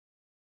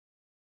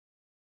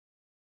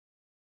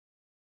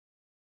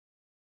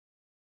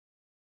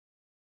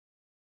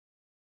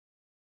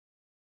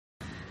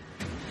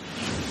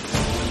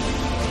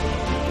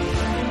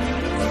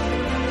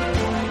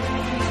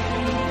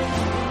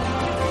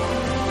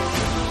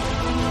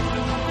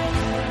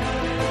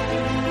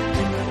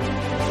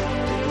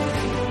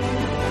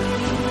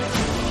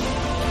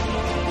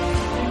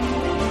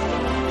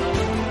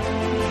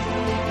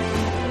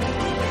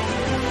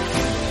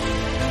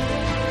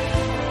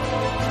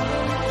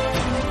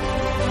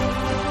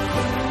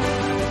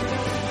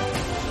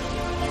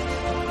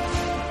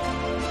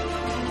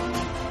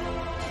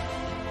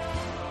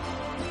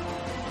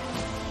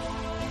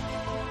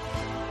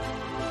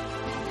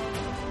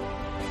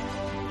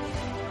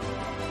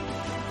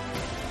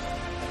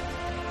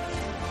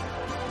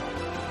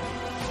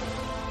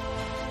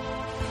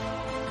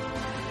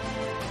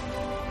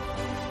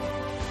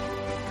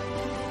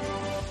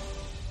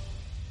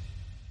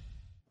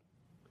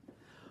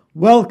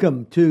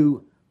Welcome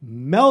to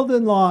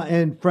Meldon Law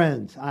and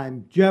Friends.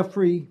 I'm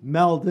Jeffrey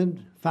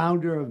Meldon,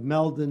 founder of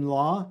Meldon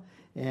Law,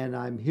 and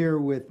I'm here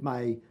with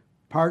my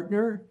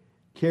partner,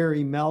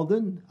 Carrie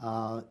Meldon,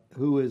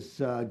 who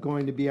is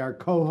going to be our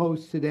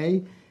co-host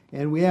today.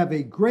 And we have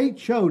a great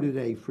show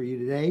today for you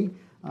today.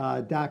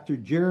 Dr.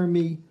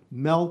 Jeremy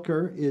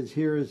Melker is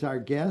here as our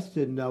guest,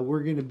 and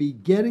we're going to be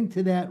getting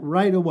to that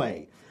right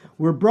away.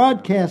 We're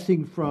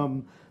broadcasting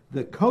from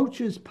the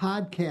Coaches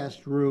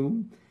Podcast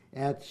Room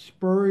at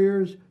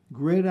Spurrier's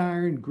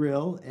Gridiron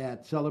Grill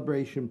at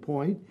Celebration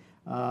Point.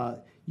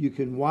 You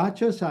can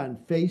watch us on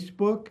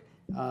Facebook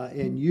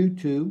and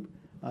YouTube.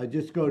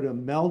 Just go to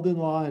Meldon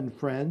Law and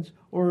Friends,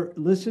 or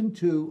listen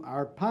to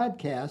our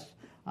podcast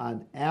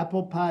on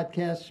Apple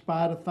Podcasts,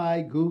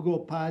 Spotify,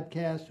 Google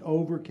Podcasts,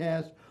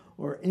 Overcast,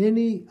 or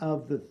any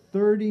of the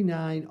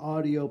 39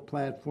 audio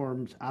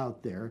platforms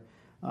out there.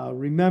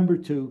 Remember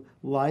to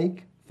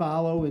like,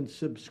 follow, and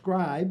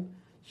subscribe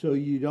so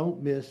you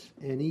don't miss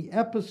any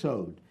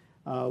episode.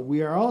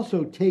 We are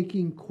also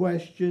taking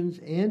questions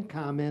and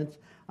comments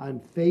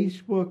on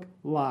Facebook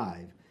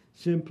Live.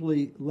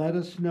 Simply let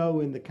us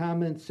know in the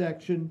comment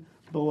section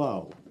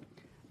below.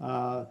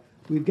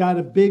 We've got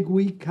a big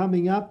week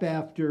coming up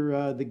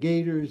after the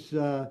Gators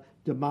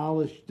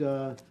demolished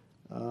the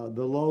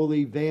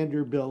lowly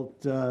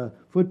Vanderbilt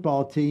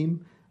football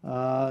team.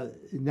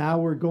 Now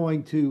we're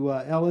going to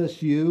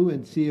LSU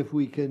and see if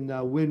we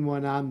can win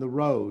one on the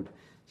road.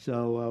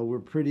 So we're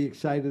pretty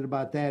excited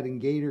about that in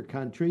Gator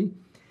country.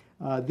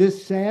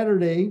 This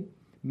Saturday,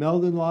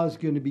 Meldon Law is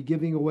going to be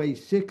giving away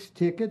 6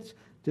 tickets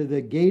to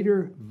the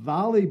Gator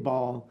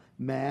volleyball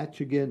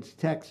match against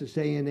Texas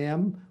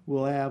A&M.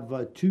 We'll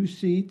have 2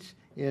 seats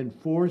and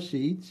 4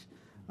 seats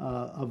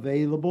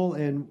available,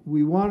 and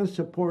we want to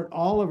support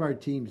all of our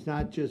teams,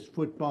 not just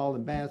football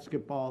and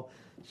basketball.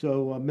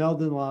 So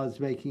Meldon Law is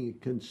making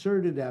a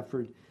concerted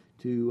effort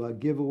to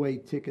give away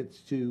tickets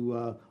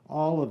to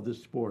all of the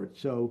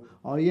sports. So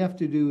all you have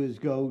to do is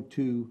go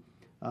to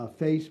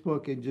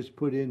Facebook and just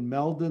put in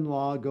Meldon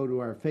Law, go to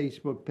our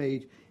Facebook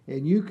page,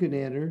 and you can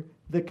enter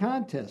the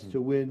contest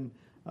to win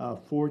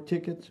 4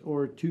 tickets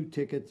or 2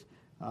 tickets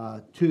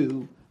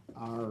to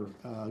our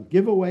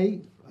giveaway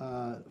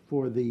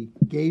for the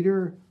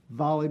Gator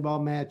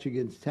volleyball match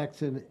against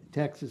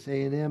Texas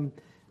A&M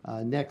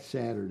next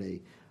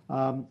Saturday.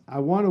 I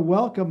want to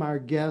welcome our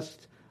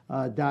guest,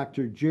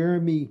 Dr.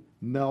 Jeremy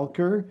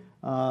Melker.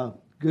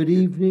 Good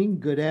evening,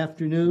 good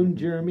afternoon,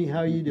 Jeremy. How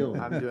are you doing?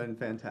 I'm doing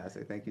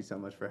fantastic. Thank you so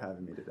much for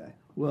having me today.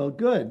 Well,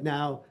 good.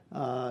 Now,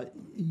 I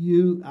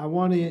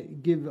want to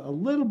give a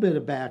little bit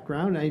of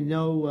background. I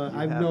know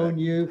I've known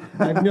you.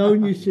 I've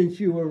known you since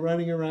you were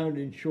running around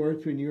in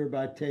shorts when you were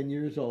about 10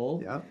 years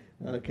old. Yeah.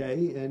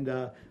 Okay,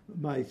 and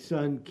my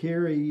son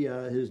Carrie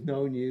has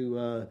known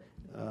you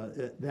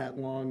that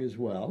long as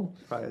well.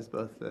 Probably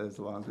as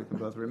long as we can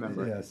both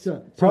remember. Yes,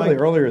 probably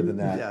earlier than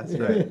that. Yes,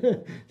 right.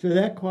 So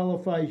that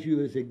qualifies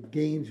you as a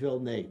Gainesville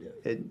native.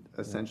 It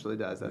essentially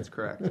does. That's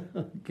correct.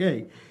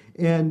 Okay,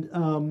 and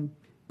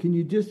can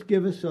you just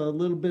give us a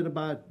little bit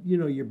about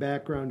your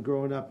background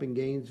growing up in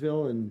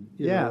Gainesville and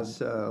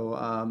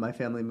So my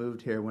family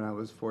moved here when I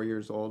was 4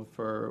 years old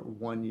for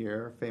 1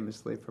 year,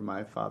 famously for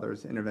my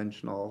father's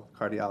interventional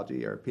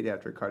cardiology or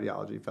pediatric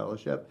cardiology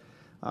fellowship.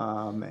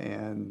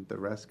 And the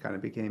rest kind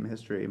of became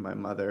history. My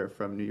mother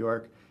from New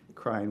York,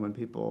 crying when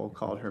people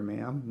called her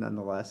ma'am,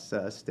 nonetheless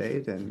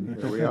stayed, and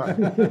here we are.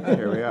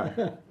 Here we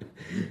are.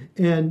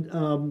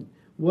 And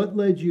what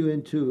led you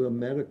into a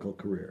medical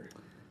career?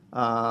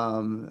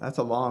 That's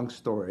a long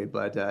story,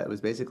 but it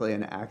was basically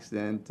an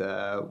accident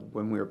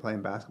when we were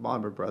playing basketball.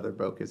 My brother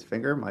broke his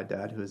finger. My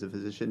dad, who is a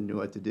physician, knew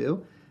what to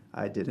do.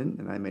 I didn't,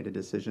 and I made a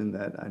decision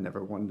that I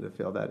never wanted to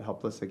feel that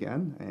helpless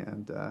again,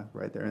 and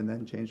right there and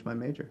then changed my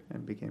major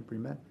and became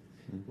pre-med.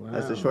 Wow.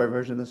 That's the short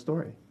version of the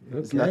story. Okay.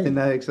 It's nothing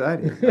that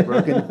exciting.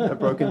 A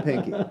broken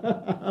pinky.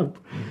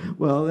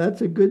 Well,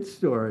 that's a good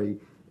story.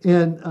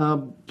 And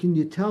can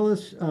you tell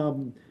us,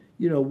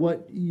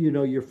 what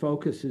your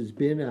focus has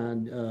been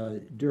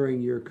on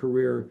during your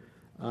career,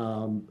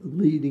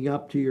 leading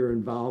up to your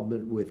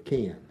involvement with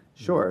CAN?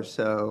 Sure.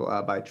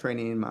 So by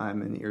training,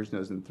 I'm an ears,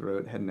 nose, and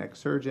throat head and neck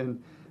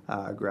surgeon.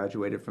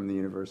 Graduated from the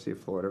University of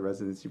Florida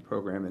residency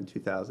program in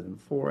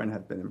 2004 and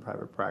have been in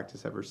private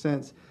practice ever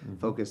since,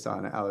 focused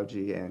on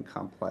allergy and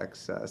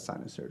complex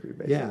sinus surgery,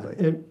 basically.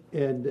 Yeah,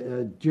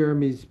 and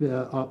Jeremy's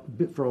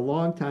for a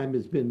long time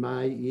has been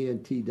my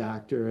ENT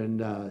doctor and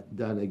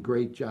done a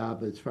great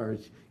job as far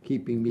as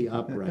keeping me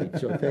upright.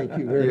 So thank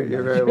you very much.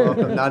 You're very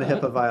welcome. Not a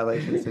HIPAA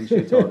violation since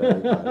you told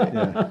everybody.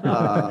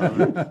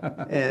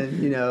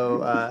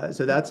 Yeah.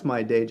 So that's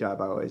my day job,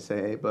 I always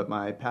say, but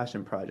my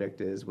passion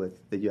project is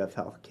with the UF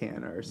Health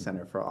CAN, or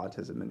Center for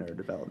Autism and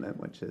Neurodevelopment,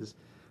 which is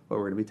what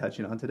we're going to be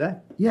touching on today.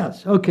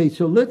 Yes. Okay.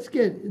 So let's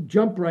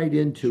jump right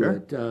into Sure.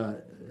 it.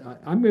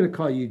 I'm going to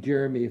call you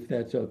Jeremy if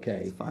that's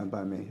okay. It's fine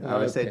by me. I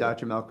always say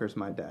Dr. Melker's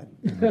my dad.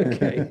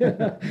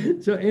 Okay.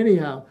 So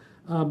anyhow,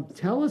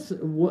 tell us,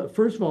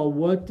 first of all,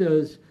 what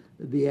does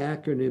the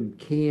acronym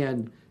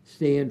CAN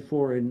stand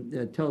for,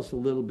 and tell us a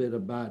little bit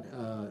about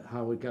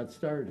how it got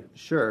started.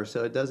 Sure.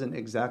 So it doesn't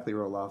exactly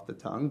roll off the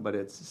tongue, but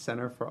it's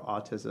Center for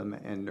Autism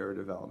and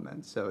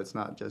Neurodevelopment. So it's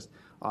not just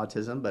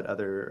autism, but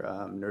other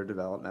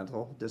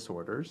neurodevelopmental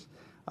disorders.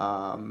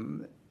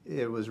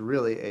 It was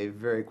really a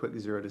very quick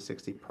 0 to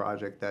 60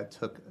 project that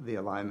took the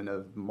alignment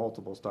of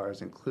multiple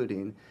stars,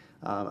 including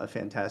a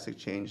fantastic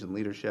change in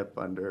leadership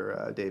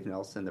under Dave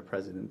Nelson, the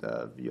president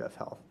of UF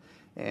Health.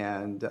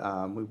 And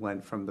we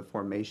went from the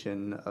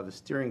formation of a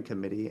steering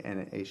committee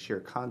and a sheer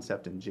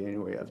concept in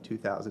January of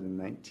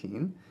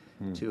 2019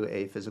 to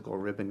a physical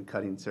ribbon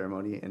cutting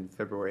ceremony in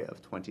February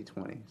of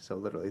 2020, so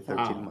literally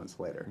 13 months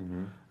later.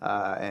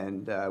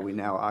 And we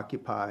now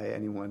occupy,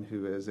 anyone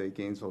who is a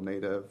Gainesville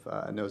native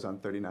knows, on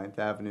 39th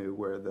Avenue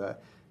where the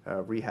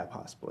rehab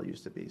hospital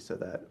used to be. So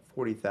that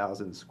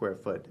 40,000 square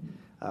foot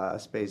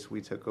space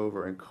we took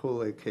over and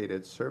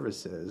co-located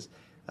services,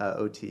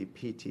 OT,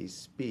 PT,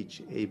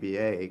 speech,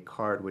 ABA,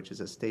 CARD, which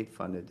is a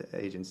state-funded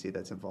agency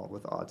that's involved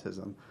with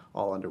autism,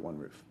 all under one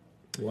roof.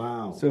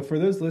 Wow. So for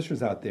those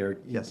listeners out there,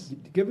 Yes.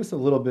 give us a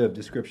little bit of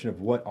description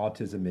of what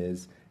autism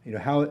is,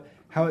 how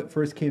it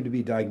first came to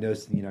be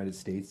diagnosed in the United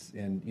States,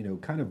 and,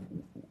 kind of,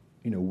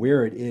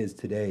 where it is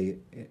today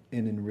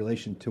and in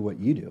relation to what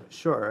you do.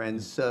 Sure.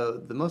 And so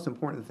the most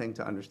important thing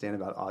to understand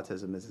about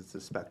autism is it's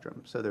a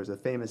spectrum. So there's a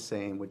famous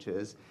saying, which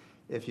is,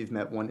 if you've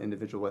met one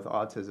individual with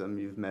autism,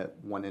 you've met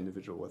one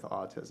individual with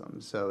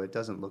autism. So it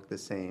doesn't look the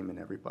same in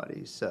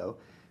everybody. So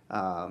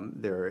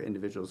there are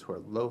individuals who are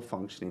low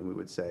functioning, we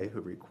would say,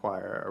 who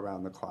require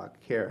around-the-clock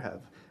care,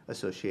 have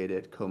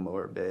associated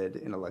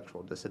comorbid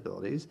intellectual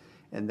disabilities.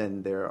 And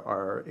then there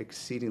are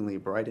exceedingly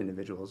bright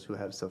individuals who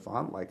have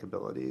savant-like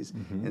abilities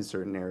in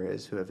certain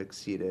areas, who have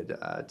exceeded.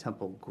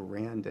 Temple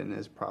Grandin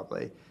is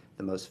probably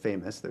the most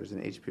famous. There's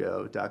an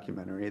HBO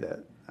documentary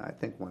that I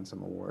think won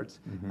some awards.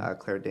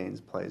 Claire Danes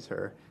plays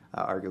her,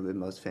 arguably the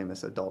most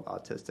famous adult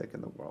autistic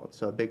in the world.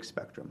 So a big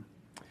spectrum.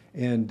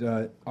 And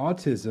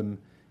autism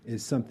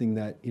is something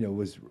that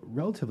was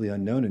relatively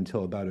unknown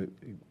until about a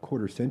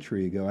quarter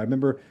century ago. I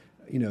remember,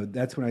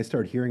 that's when I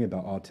started hearing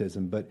about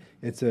autism. But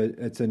it's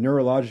a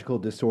neurological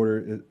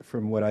disorder,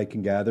 from what I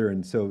can gather,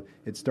 and so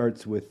it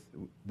starts with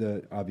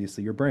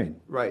obviously your brain.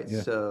 Right.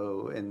 Yeah.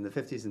 So in the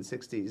 50s and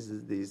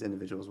 60s, these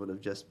individuals would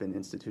have just been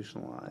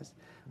institutionalized.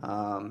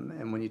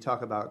 And when you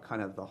talk about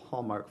kind of the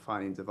hallmark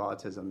findings of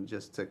autism,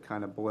 just to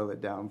kind of boil it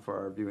down for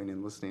our viewing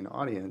and listening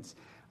audience,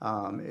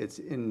 it's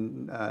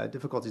in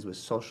difficulties with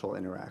social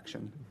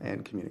interaction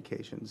and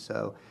communication.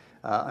 So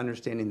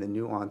understanding the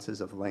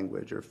nuances of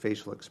language or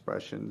facial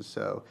expressions.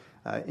 So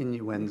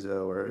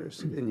innuendo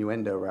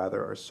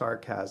or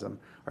sarcasm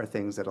are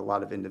things that a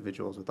lot of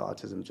individuals with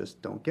autism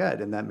just don't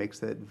get, and that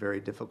makes it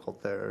very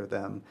difficult for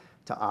them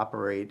to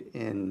operate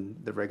in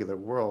the regular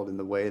world in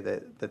the way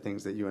that the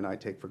things that you and I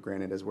take for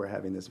granted as we're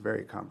having this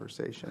very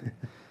conversation.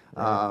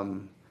 Right.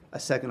 A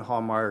second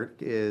hallmark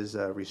is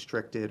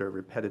restricted or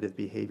repetitive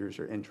behaviors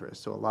or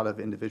interests. So a lot of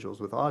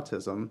individuals with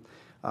autism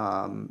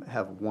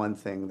have one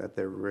thing that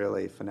they're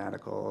really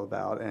fanatical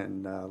about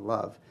and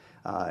love.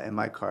 In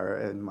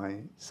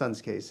my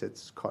son's case,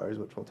 it's cars,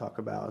 which we'll talk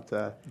about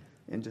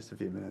in just a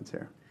few minutes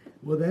here.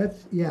 Well,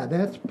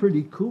 that's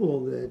pretty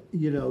cool that,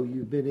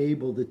 you've been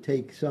able to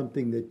take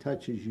something that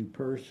touches you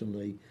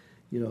personally,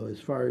 as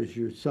far as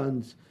your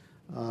son's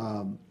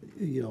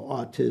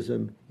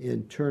autism,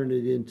 and turn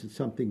it into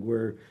something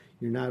where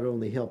you're not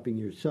only helping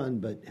your son,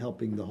 but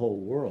helping the whole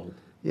world.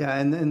 Yeah,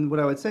 and what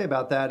I would say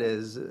about that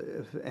is,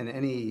 and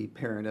any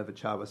parent of a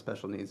child with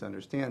special needs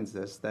understands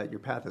this, that your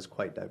path is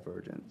quite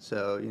divergent.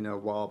 So,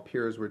 while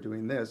peers were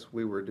doing this,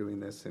 we were doing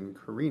this in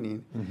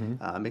careening,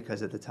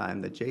 because at the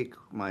time that Jake,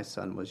 my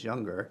son, was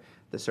younger,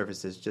 the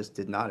services just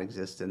did not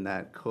exist in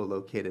that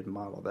co-located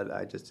model that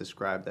I just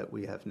described that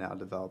we have now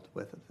developed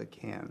with the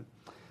CAN.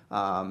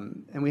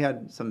 And we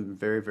had some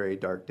very, very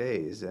dark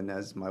days, and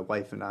as my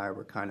wife and I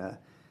were kind of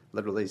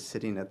literally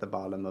sitting at the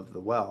bottom of the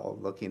well,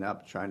 looking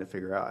up, trying to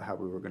figure out how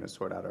we were going to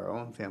sort out our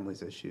own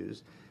family's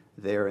issues.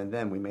 There and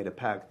then we made a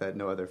pact that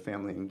no other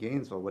family in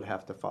Gainesville would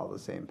have to follow the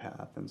same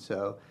path. And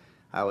so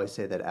I always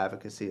say that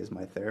advocacy is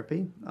my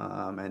therapy,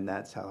 and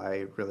that's how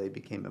I really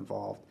became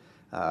involved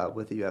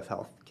with the UF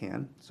Health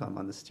CAN. So I'm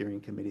on the steering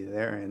committee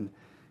there and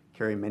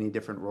carry many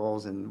different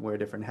roles and wear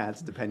different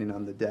hats depending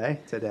on the day.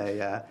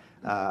 Today,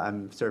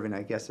 I'm serving,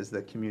 I guess, as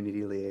the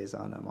community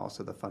liaison. I'm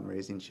also the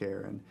fundraising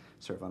chair and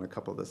serve on a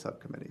couple of the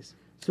subcommittees.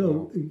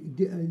 So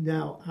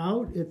now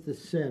out at the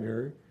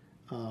center,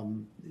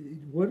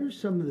 what are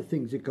some of the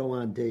things that go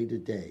on day to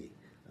day?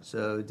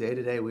 So day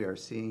to day, we are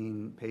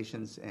seeing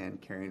patients and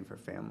caring for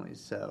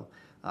families. So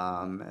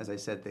as I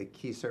said, the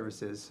key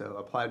services, so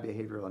applied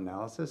behavioral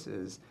analysis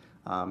is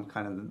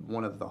kind of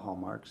one of the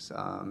hallmarks,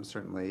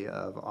 certainly,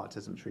 of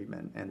autism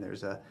treatment. And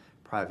there's a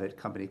private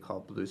company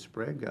called Blue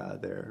Sprig,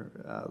 their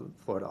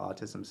Florida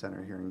Autism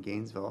Center here in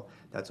Gainesville,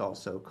 that's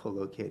also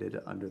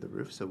co-located under the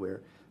roof. So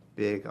we're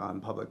big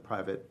on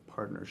public-private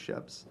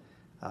partnerships.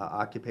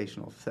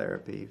 occupational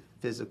therapy,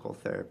 physical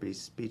therapy,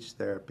 speech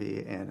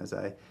therapy, and as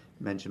I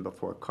mentioned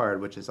before, CARD,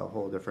 which is a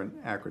whole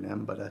different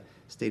acronym, but a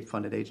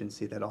state-funded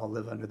agency that all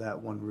live under that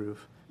one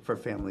roof for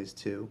families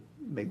to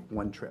make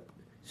one trip.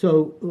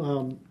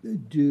 So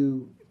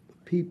do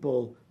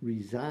people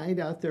reside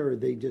out there, or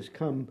they just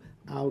come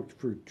out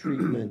for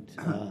treatment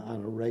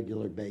on a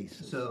regular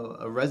basis? So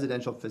a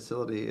residential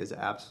facility is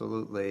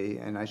absolutely,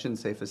 and I shouldn't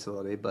say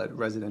facility, but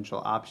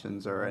residential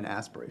options are an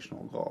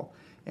aspirational goal.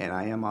 And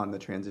I am on the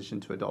Transition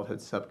to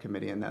Adulthood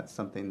Subcommittee, and that's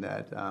something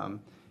that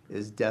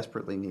is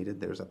desperately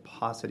needed. There's a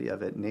paucity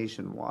of it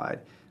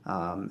nationwide.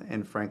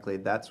 And frankly,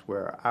 that's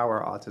where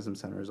our autism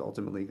center is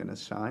ultimately going to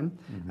shine.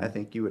 I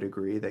think you would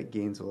agree that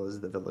Gainesville is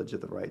the village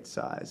of the right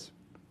size.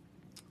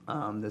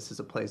 This is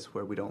a place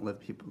where we don't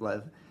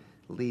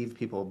leave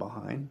people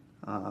behind,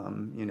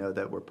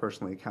 that we're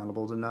personally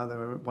accountable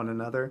to one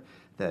another,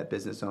 that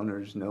business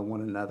owners know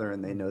one another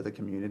and they know the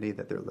community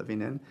that they're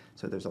living in.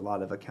 So there's a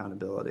lot of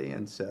accountability.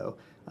 And so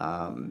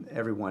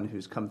everyone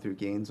who's come through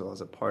Gainesville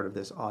as a part of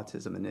this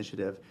autism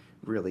initiative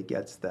really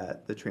gets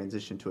that the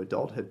transition to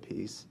adulthood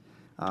piece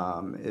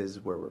is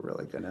where we're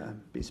really going to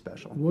be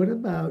special. What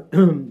about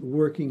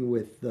working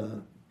with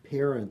the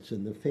parents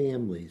and the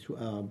families?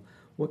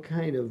 What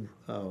kind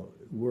of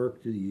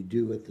work do you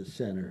do at the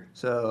center?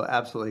 So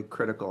absolutely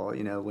critical.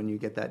 When you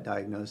get that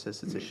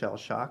diagnosis, it's a shell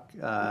shock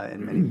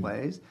in many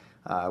ways.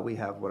 We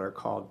have what are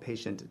called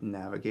patient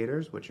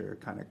navigators, which are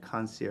kind of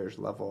concierge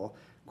level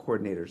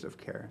coordinators of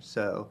care.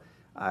 So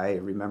I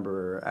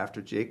remember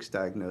after Jake's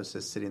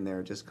diagnosis sitting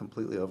there just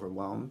completely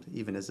overwhelmed,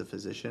 even as a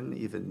physician,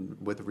 even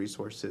with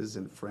resources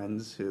and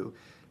friends who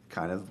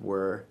kind of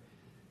were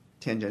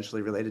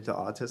tangentially related to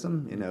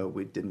autism.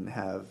 We didn't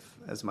have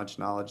as much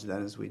knowledge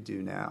then as we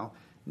do now.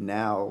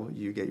 Now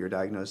you get your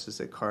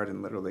diagnosis at CARD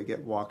and literally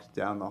get walked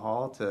down the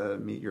hall to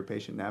meet your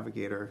patient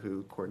navigator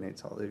who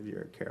coordinates all of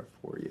your care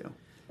for you.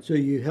 So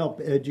you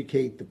help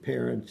educate the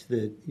parents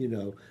that,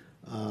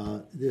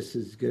 this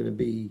is going to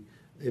be,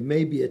 it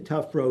may be a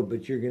tough road,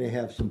 but you're going to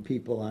have some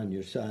people on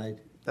your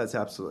side. That's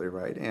absolutely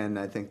right. And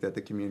I think that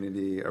the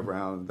community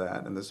around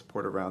that and the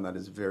support around that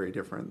is very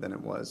different than it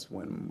was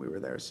when we were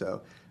there.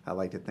 So I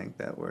like to think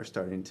that we're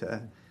starting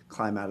to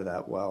climb out of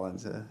that well and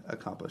to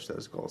accomplish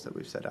those goals that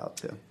we've set out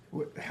to.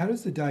 How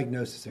does the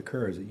diagnosis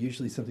occur? Is it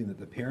usually something that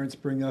the parents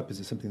bring up?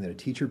 Is it something that a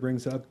teacher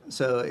brings up?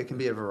 So it can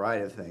be a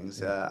variety of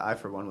things. I,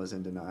 for one, was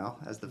in denial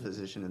as the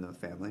physician in the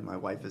family. My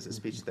wife is a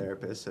speech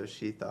therapist, so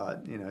she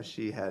thought,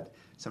 she had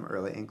some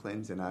early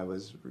inklings, and I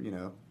was,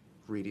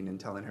 reading and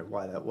telling her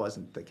why that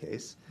wasn't the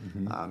case.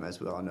 As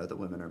we all know, that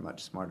women are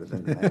much smarter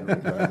than men,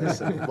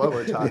 regardless of what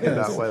we're talking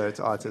about, whether it's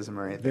autism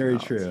or anything Very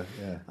else. true,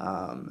 yeah.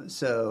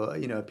 So,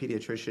 a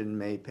pediatrician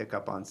may pick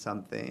up on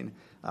something,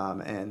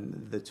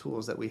 and the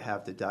tools that we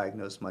have to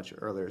diagnose much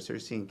earlier. So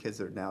you're seeing kids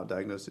that are now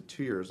diagnosed at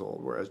 2 years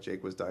old, whereas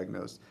Jake was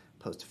diagnosed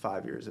post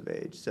 5 years of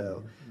age.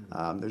 So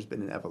there's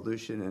been an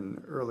evolution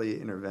in early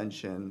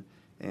intervention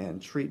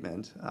and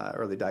treatment,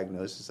 early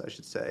diagnosis, I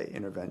should say,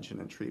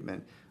 intervention and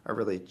treatment are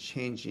really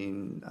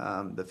changing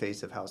the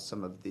face of how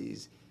some of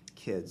these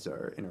kids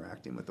are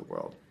interacting with the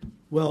world.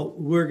 Well,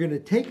 we're going to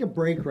take a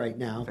break right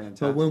now. Fantastic.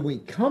 But when we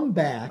come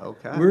back,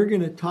 we're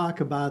going to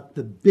talk about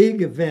the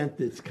big event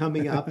that's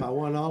coming up. I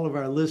want all of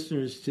our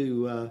listeners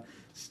to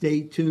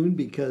stay tuned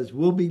because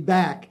we'll be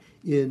back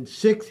in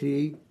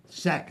 60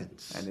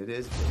 seconds. And it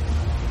is.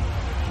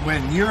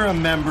 When you're a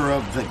member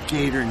of the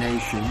Gator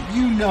Nation,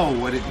 you know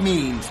what it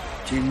means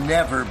to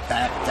never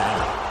back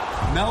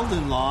down.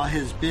 Meldon Law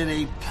has been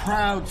a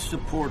proud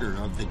supporter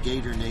of the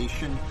Gator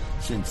Nation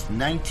since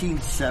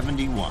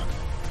 1971.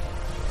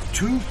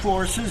 Two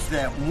forces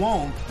that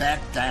won't back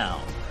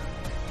down.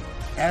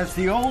 As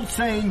the old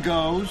saying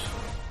goes,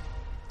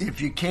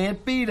 if you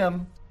can't beat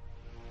 'em,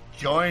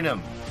 join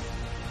 'em.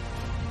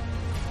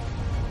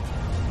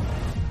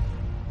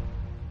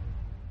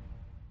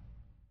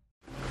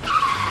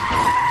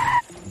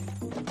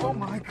 Oh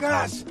my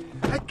gosh,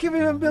 I can't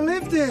even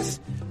believe this.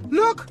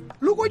 Look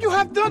what you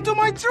have done to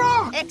my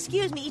truck.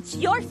 Excuse me, it's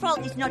your fault,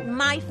 it's not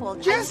my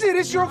fault. Yes, it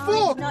is your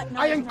fault. No,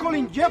 I am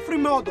calling Jeffrey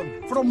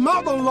Meldon from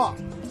Meldon Law.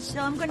 So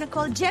I'm gonna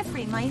call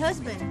Jeffrey, my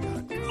husband.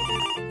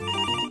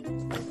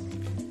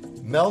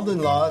 Meldon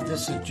Law,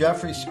 this is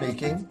Jeffrey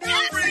speaking.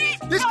 Jeffrey!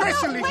 This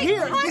crazy lady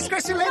here, this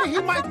crazy lady,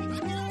 he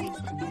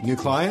might... New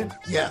client?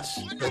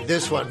 Yes, but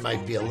this one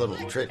might be a little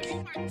tricky.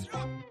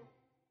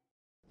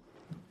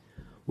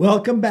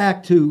 Welcome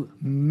back to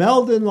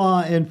Meldon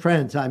Law and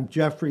Friends. I'm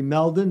Jeffrey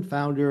Meldon,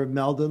 founder of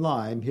Meldon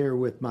Law. I'm here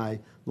with my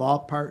law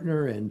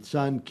partner and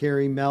son,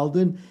 Kerry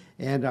Meldon,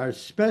 and our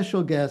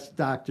special guest,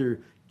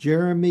 Dr.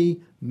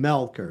 Jeremy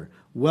Melker.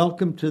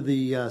 Welcome to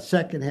the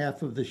second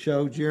half of the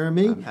show,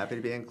 Jeremy. I'm happy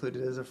to be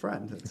included as a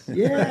friend.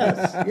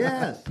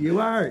 Yes, you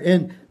are.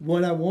 And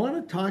what I want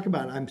to talk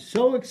about, I'm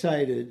so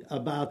excited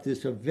about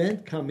this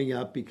event coming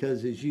up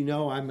because, as you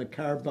know, I'm a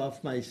car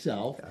buff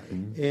myself.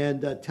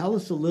 And tell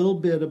us a little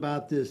bit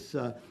about this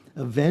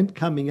event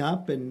coming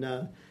up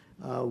and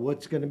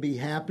what's going to be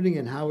happening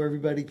and how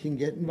everybody can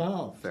get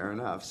involved. Fair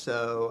enough.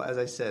 So, as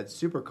I said,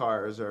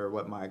 supercars are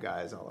what my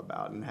guy is all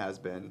about and has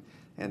been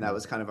And that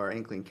was kind of our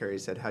inkling. Carrie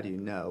said, how do you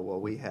know?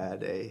 Well, we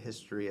had a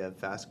history of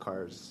Fast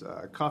Cars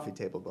coffee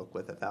table book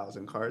with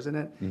 1,000 cars in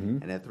it.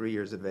 And at 3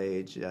 years of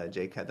age,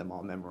 Jake had them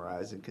all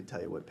memorized and could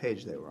tell you what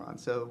page they were on.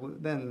 So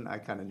then I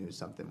kind of knew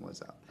something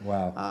was up.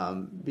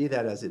 Wow. Be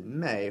that as it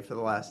may, for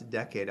the last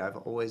decade, I've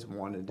always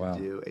wanted to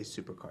do a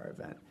supercar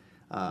event.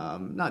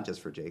 Not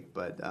just for Jake,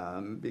 but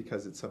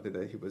because it's something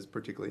that he was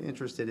particularly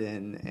interested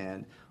in,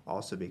 and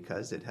also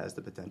because it has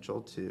the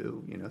potential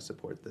to,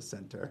 support the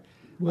center.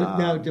 Well,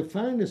 now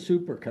define a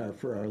supercar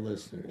for our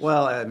listeners.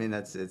 Well, I mean,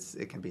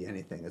 it can be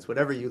anything. It's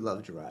whatever you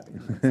love driving.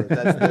 So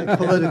that's the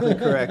politically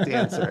correct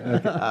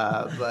answer.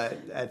 But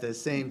at the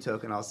same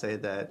token, I'll say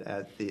that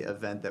at the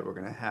event that we're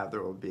going to have,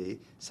 there will be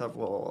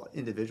several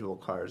individual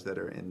cars that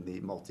are in the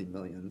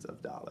multi-millions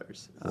of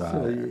dollars. Wow.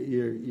 So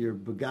your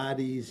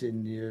Bugattis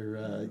and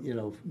your,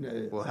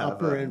 we'll have,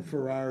 upper-end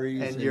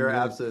Ferraris. And your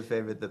absolute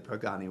favorite, the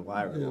Pagani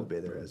Huayra, will be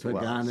there as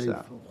Pagani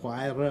well.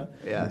 Huayra.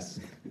 Yes.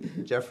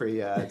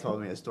 Jeffrey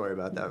told me a story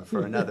about that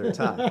for another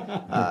time,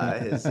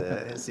 his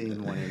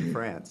seeing one in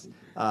France.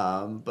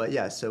 But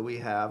yeah, so we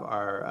have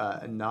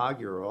our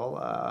inaugural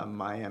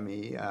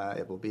Miami,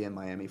 it will be in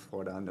Miami,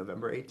 Florida on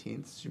November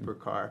 18th,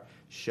 supercar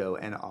show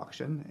and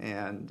auction.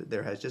 And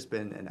there has just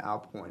been an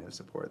outpouring of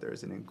support.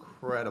 There's an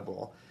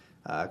incredible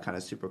kind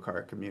of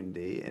supercar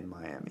community in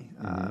Miami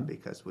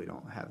because we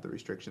don't have the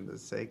restrictions that,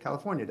 say,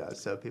 California does.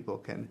 So people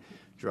can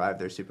drive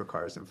their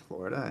supercars in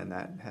Florida, and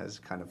that has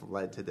kind of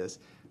led to this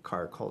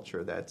car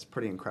culture that's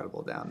pretty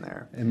incredible down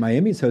there. And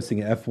Miami's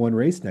hosting an F1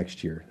 race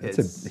next year.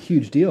 That's a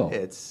huge deal.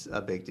 It's a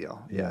big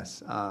deal,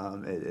 yes.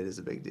 It is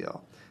a big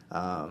deal.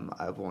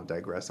 I won't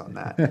digress on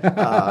that.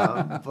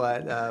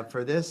 But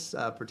for this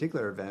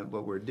particular event,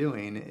 what we're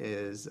doing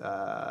is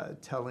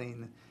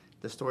telling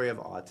the story of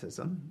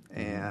autism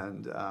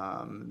and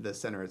the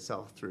center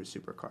itself through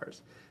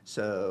supercars.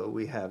 So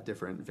we have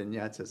different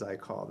vignettes, as I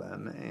call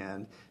them,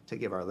 and to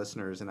give our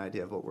listeners an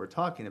idea of what we're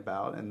talking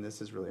about, and this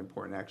is really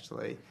important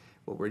actually,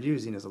 what we're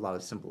using is a lot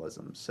of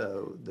symbolism.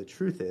 So the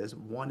truth is,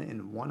 1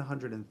 in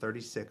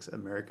 136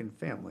 American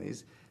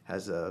families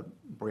has a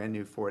brand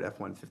new Ford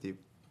F-150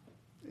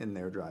 in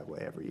their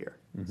driveway every year.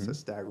 It's a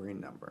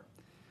staggering number.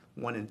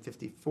 1 in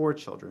 54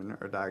 children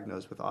are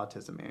diagnosed with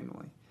autism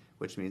annually,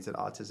 which means that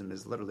autism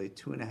is literally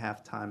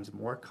 2.5 times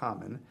more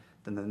common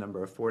than the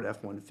number of Ford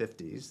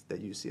F-150s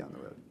that you see on the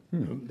road.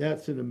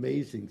 That's an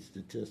amazing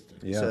statistic.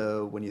 Yeah.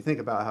 So when you think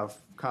about how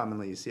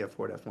commonly you see a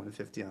Ford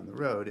F-150 on the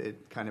road,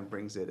 it kind of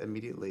brings it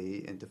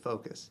immediately into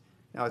focus.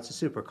 Now, it's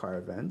a supercar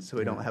event, so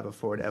we don't have a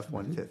Ford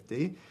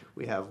F-150.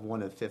 We have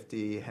one of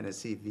 50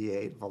 Hennessy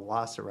V8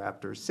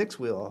 Velociraptor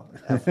six-wheel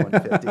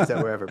F-150s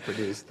that were ever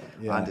produced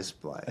on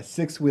display. A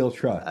six-wheel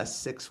truck. A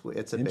six-wheel.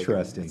 It's a Interesting.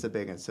 big one. It's a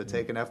big one. So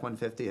take an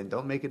F-150 and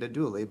don't make it a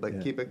dually, but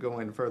keep it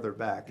going further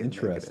back and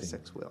make it a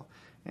six-wheel.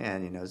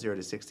 And, 0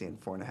 to 60 in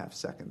 4.5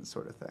 seconds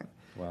sort of thing.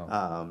 Wow.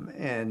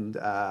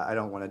 I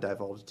don't want to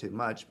divulge too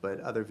much, but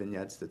other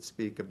vignettes that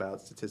speak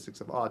about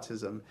statistics of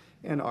autism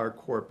and our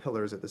core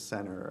pillars at the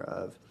center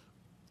of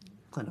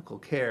clinical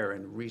care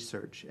and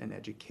research and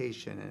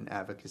education and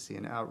advocacy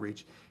and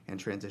outreach and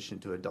transition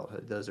to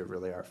adulthood. Those are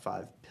really our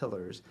 5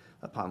 pillars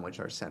upon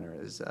which our center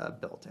is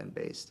built and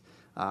based.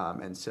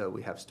 And so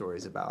we have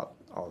stories about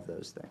all of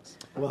those things.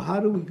 Well, how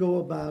do we go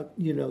about,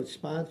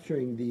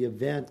 sponsoring the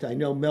event? I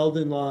know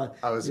Meldon Law.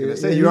 I was going to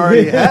say, you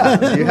already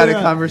have. You had a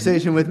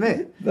conversation with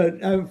me. But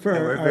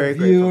for our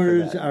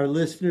viewers, our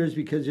listeners,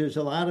 because there's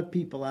a lot of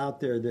people out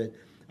there that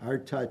are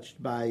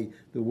touched by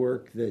the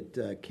work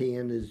that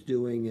CAN is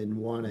doing and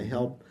want to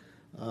help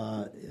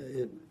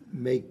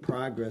make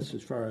progress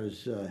as far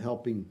as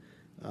helping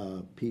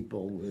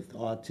people with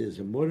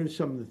autism. What are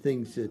some of the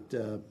things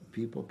that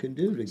people can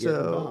do to get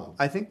involved?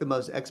 I think the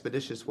most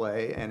expeditious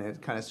way, and it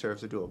kind of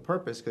serves a dual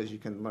purpose because you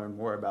can learn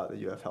more about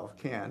the UF Health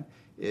CAN,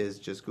 is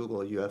just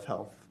Google UF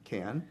Health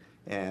CAN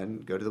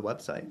and go to the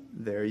website.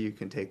 There you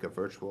can take a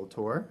virtual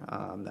tour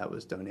that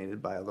was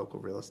donated by a local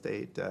real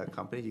estate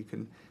company. You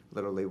can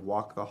literally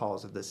walk the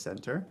halls of the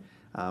center,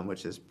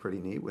 which is pretty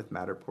neat with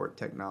Matterport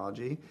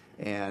technology.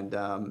 And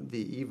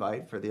the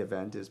Evite for the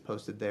event is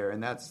posted there,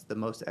 and that's the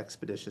most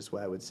expeditious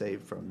way, I would say,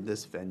 from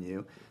this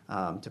venue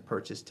to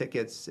purchase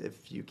tickets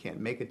if you can't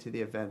make it to the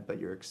event, but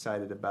you're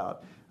excited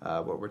about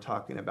what we're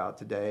talking about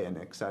today and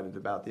excited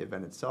about the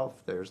event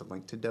itself. There's a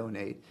link to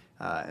donate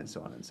and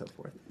so on and so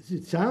forth.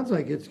 It sounds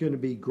like it's going to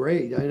be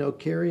great. I know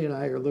Carrie and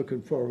I are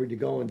looking forward to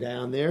going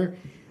down there.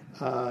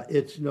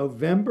 It's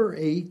November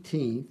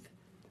 18th.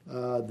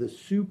 The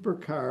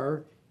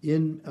supercar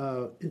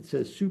it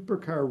says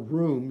Supercar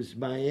Rooms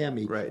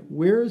Miami. Right.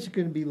 Where is it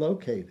going to be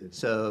located?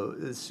 So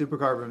the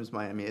Supercar Rooms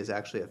Miami is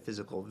actually a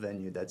physical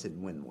venue that's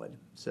in Wynwood.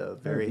 So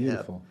very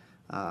beautiful.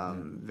 hip,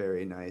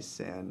 very nice.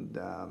 And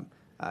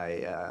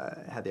I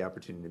had the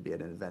opportunity to be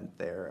at an event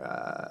there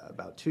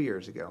about 2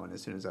 years ago. And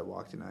as soon as I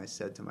walked in, I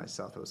said to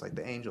myself, it was like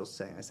the angels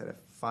saying, I said, I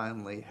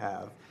finally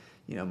have,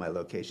 my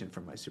location for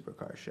my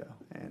supercar show.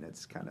 And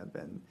it's kind of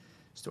been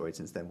storied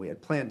since then. We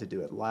had planned to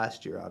do it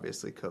last year.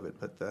 Obviously, COVID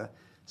put the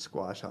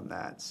squash on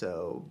that.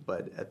 So,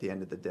 but at the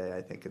end of the day,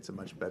 I think it's a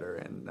much better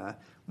and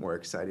more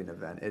exciting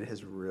event. It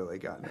has really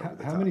gotten over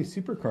the top. How many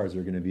supercars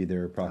are going to be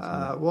there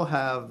approximately? We'll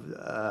have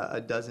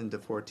a dozen to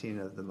 14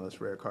 of the most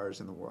rare cars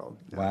in the world.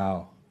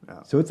 Wow.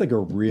 Yeah. So it's like a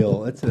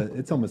real,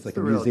 it's almost like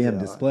a museum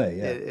display.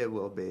 Yeah. It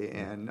will be.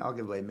 And I'll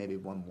give away maybe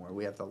one more.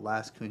 We have the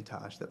last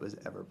Countach that was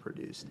ever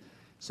produced.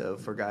 So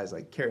for guys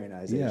like Carrie and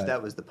I's age, that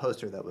was the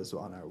poster that was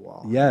on our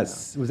wall.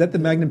 Yes. Was that the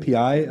Magnum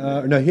PI?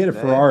 No, he had a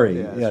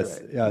Ferrari. Yeah,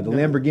 yes. right. Yeah, the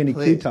Lamborghini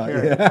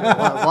Countach.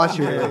 Countach. Watch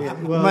your. You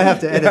might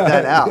have to edit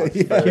that out.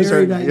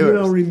 Carrie, you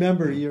don't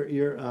remember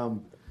your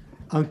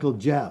Uncle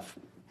Jeff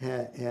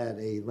had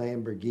a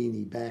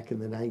Lamborghini back in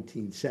the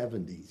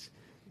 1970s.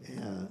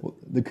 Well,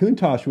 the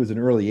Countach was in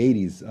early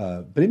 80s,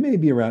 but it may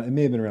have been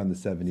around the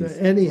 70s. So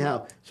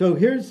anyhow, so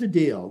here's the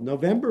deal.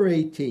 November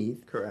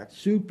 18th, correct.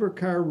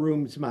 Supercar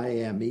Rooms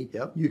Miami.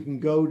 Yep. You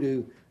can go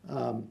to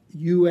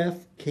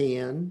UF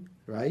Can,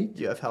 right?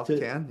 UF Health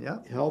Can, yeah.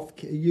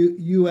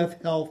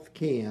 UF Health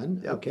Can,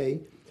 yep.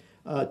 Okay.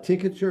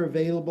 Tickets are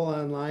available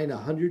online,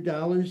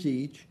 $100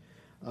 each.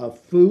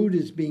 Food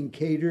is being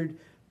catered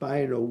by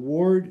an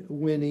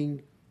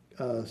award-winning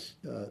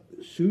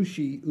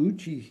sushi.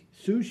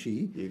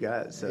 You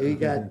got it. So. You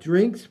got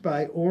drinks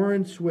by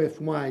Oren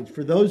Swift Wines.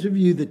 For those of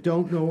you that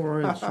don't know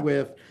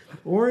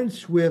Oren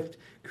Swift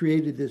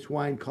created this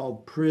wine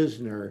called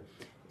Prisoner,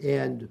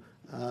 and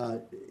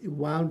it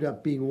wound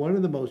up being one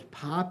of the most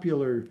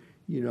popular,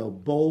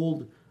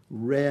 bold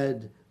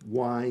red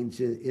wines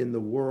in the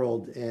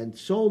world, and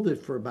sold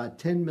it for about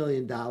 $10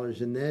 million.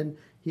 And then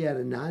he had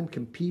a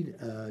non-compete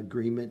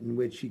agreement in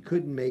which he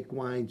couldn't make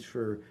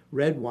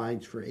red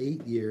wines for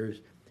 8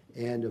 years.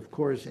 And of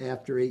course,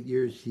 after 8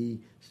 years, he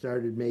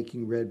started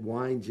making red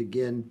wines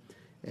again.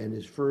 And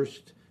his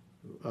first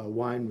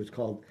wine was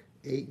called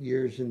 8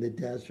 Years in the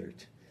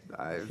Desert.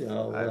 I've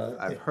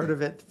heard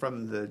of it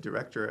from the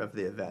director of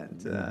the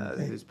event,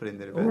 who's putting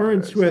the event.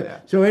 Oren Swift. Yeah.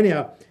 So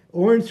anyhow,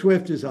 Oren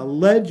Swift is a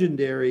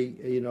legendary,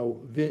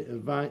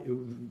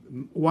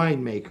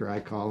 winemaker, I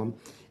call him.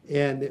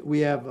 And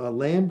we have a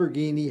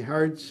Lamborghini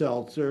hard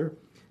seltzer,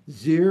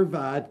 Zier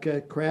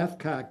vodka, craft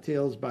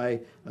cocktails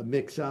by a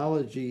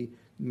mixology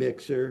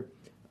mixer,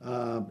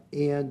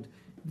 and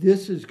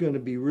this is going to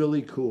be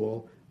really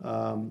cool.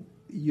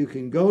 You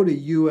can go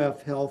to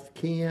UF Health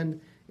Can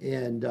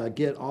and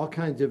get all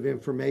kinds of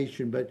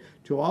information, but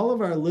to all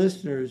of our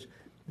listeners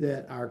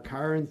that are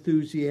car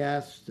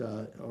enthusiasts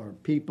or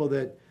people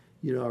that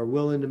are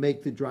willing to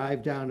make the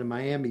drive down to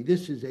Miami,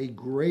 this is a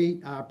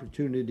great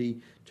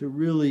opportunity to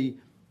really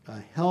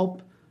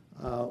help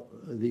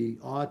the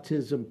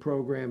autism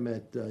program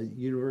at the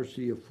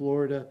University of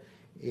Florida,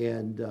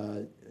 and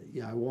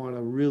I want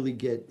to really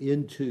get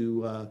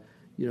into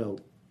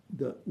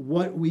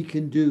what we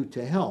can do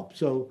to help.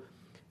 So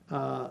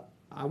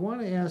I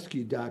want to ask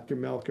you, Dr.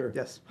 Melker,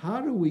 yes,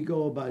 how do we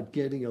go about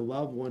getting a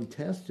loved one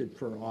tested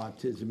for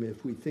autism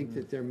if we think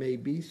that there may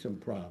be some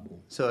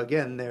problem? So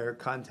again,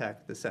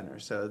 contact the center.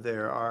 So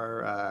there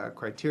are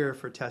criteria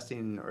for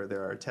testing, or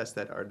there are tests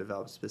that are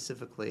developed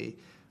specifically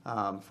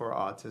for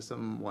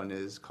autism. One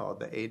is called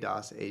the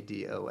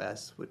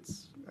ADOS, which,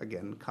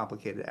 again,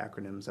 complicated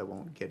acronyms I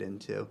won't get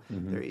into.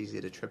 Mm-hmm. They're easy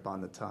to trip on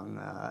the tongue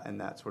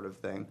and that sort of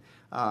thing.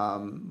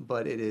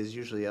 But it is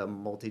usually a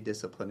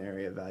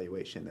multidisciplinary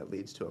evaluation that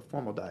leads to a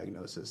formal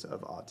diagnosis of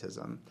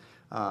autism.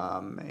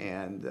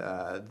 And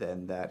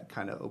then that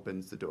kind of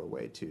opens the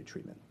doorway to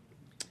treatment.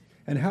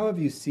 And how have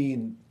you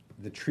seen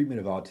the treatment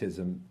of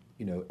autism,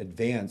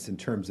 advance in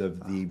terms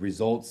of the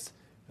results,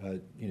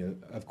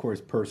 of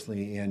course,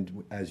 personally,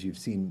 and as you've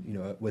seen,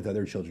 with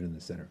other children in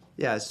the center?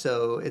 Yeah,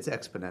 so it's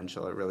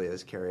exponential. It really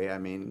is, Carrie. I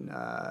mean,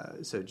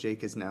 so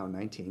Jake is now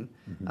 19,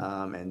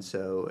 mm-hmm. And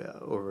so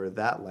over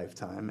that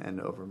lifetime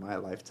and over my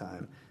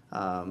lifetime,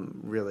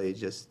 really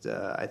just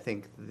I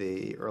think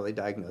the early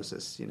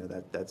diagnosis,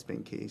 that's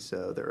been key.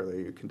 So the earlier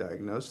you can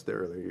diagnose, the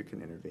earlier you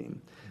can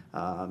intervene.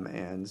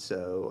 And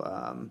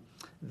so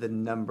the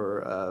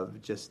number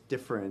of just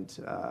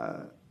different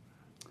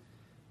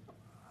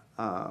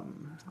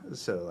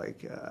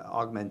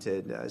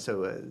augmented,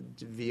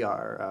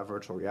 VR,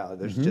 virtual reality.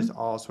 There's mm-hmm. just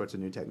all sorts of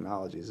new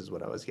technologies is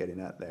what I was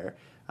getting at there.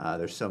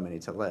 There's so many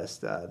to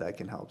list that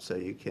can help. So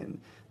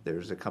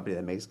there's a company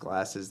that makes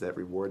glasses that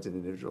rewards an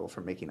individual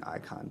for making eye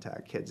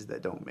contact. Kids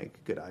that don't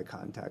make good eye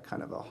contact,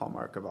 kind of a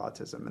hallmark of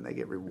autism, and they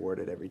get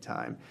rewarded every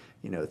time,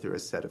 through a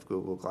set of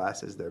Google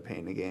glasses. They're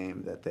paying a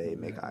game that they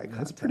make eye contact.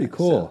 That's pretty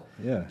cool.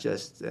 So yeah.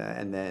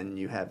 And then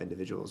you have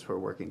individuals who are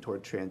working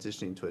toward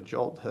transitioning to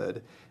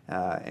adulthood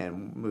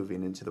and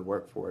moving into the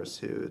workforce.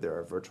 There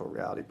are virtual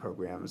reality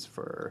programs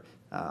for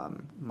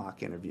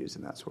mock interviews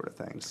and that sort of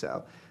thing.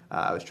 So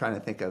I was trying to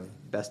think of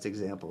best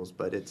examples,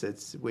 but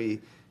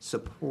we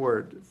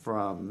support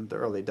from the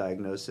early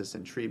diagnosis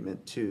and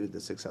treatment to the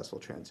successful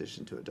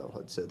transition to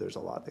adulthood. So there's a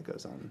lot that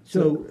goes on.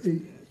 So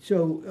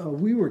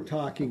we were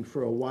talking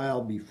for a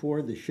while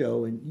before the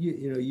show, and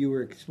you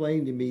were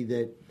explaining to me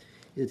that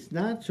it's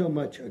not so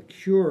much a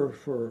cure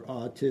for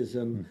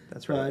autism,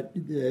 That's right.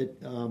 but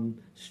that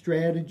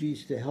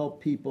strategies to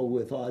help people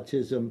with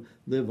autism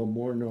live a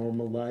more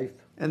normal life.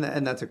 And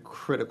that's a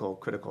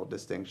critical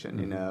distinction.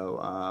 You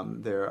know,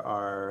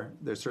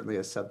 there's certainly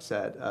a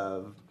subset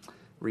of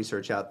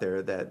research out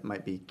there that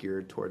might be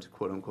geared towards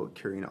quote unquote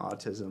curing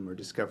autism or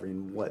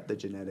discovering what the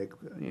genetic,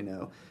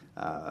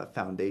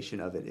 foundation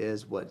of it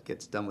is. What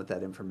gets done with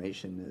that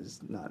information is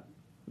not,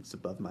 it's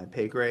above my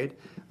pay grade.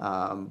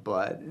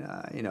 But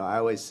I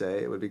always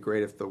say it would be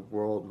great if the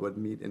world would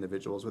meet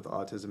individuals with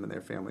autism and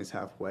their families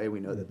halfway. We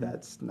know that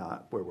that's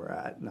not where we're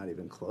at, not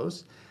even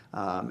close.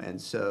 And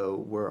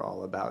so we're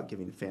all about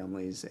giving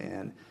families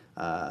and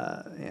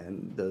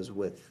those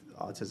with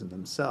autism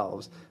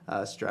themselves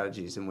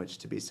strategies in which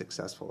to be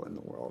successful in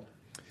the world.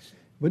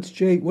 What's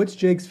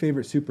Jake's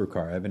favorite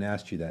supercar? I haven't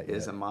asked you that yet. It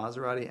is a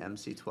Maserati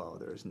MC12.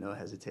 There's no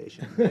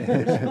hesitation.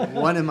 There's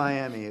one in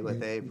Miami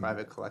with a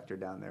private collector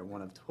down there,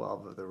 one of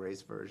 12 of the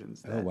race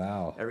versions. Oh,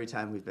 wow. Every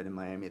time we've been in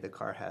Miami, the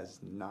car has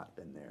not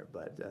been there,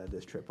 but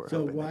this trip we're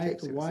So hoping that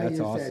Jake's why That's is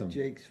awesome. that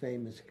Jake's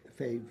favorite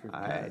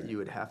car? You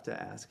would have to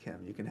ask him.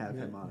 You can have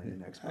him on your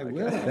next podcast. I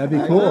will. That'd be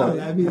I cool. will.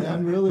 I mean,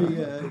 I'm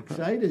really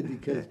excited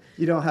because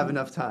You don't have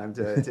enough time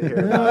to hear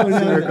about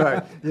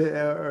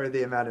supercar or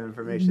the amount of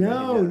information that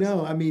he does.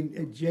 No. I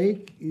mean,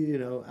 Jake,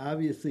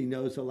 obviously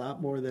knows a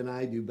lot more than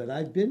I do, but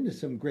I've been to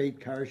some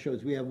great car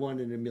shows. We have one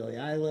in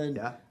Amelia Island.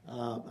 Yeah.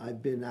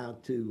 I've been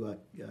out to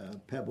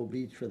Pebble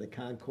Beach for the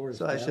Concourse.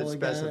 So I should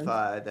Elegance.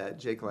 specify that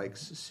Jake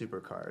likes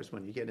supercars.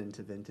 When you get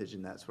into vintage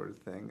and that sort of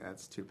thing,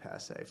 that's too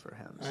passé for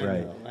him.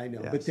 So, I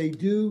know. Yes. But they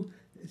do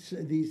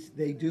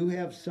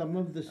have some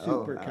of the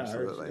Oh, supercars,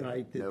 absolutely.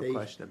 right? That No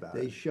question about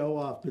they it. show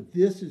off. But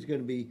this is going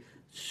to be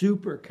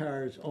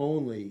supercars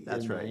only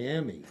That's in right.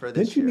 Miami. For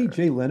this Didn't you year. meet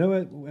Jay Leno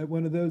at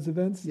one of those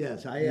events?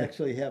 Yes, I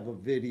actually have a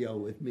video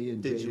with me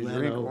and Did Jay you Leno.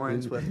 drink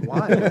Orange Swift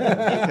wine?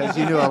 Because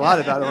you knew a lot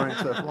about Orange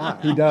Swift wine.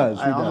 He does.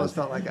 I almost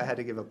felt like I had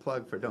to give a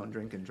plug for Don't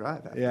Drink and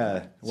Drive. After Yeah.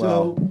 that.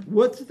 Well, So,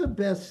 what's the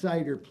best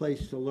site or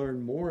place to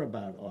learn more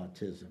about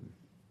autism?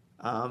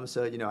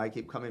 So, I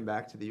keep coming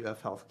back to the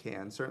UF Health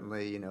Can.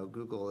 Certainly,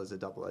 Google is a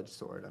double-edged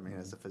sword. I mean,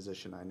 as a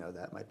physician, I know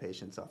that. My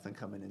patients often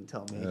come in and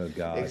tell me Oh,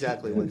 gosh.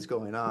 exactly what's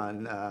going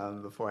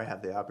on before I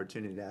have the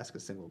opportunity to ask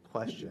a single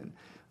question.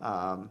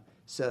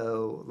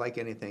 So, like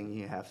anything,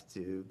 you have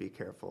to be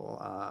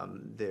careful.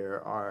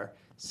 There are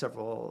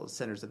several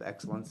centers of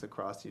excellence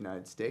across the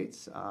United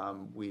States.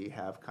 We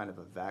have kind of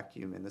a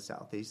vacuum in the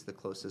Southeast. The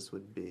closest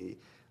would be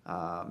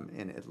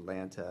in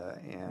Atlanta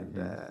and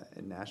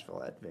in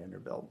Nashville at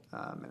Vanderbilt,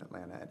 in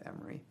Atlanta at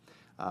Emory.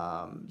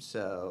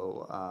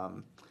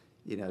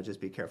 Just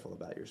be careful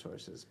about your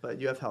sources.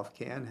 But UF Health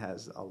Can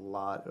has a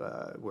lot.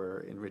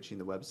 We're enriching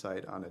the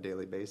website on a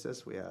daily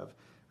basis. We have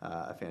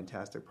a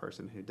fantastic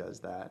person who does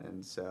that.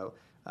 And so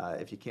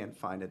if you can't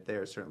find it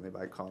there, certainly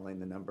by calling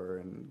the number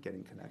and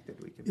getting connected,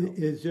 we can help.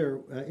 Is there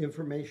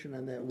information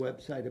on that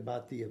website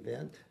about the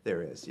event?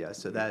 There is, yes.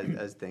 So that,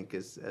 I think,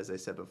 is, as I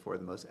said before,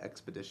 the most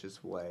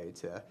expeditious way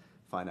to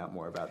find out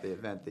more about the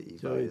event that you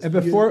guys. And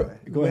before,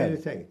 go Wait ahead.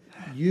 a second.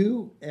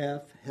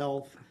 UF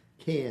Health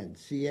Can,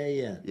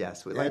 C-A-N.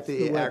 Yes, we That's like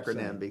the website.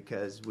 acronym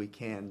because we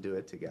can do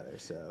it together.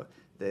 So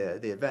the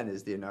event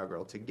is the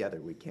inaugural Together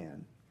We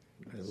Can.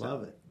 I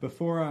love it.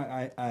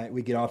 Before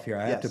we get off here,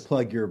 I have to Yes.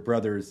 plug your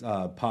brother's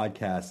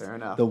podcast, Fair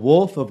enough. The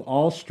Wolf of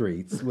All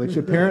Streets, which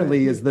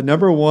apparently is the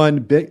 #1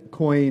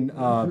 Bitcoin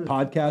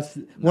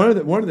podcast, one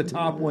of the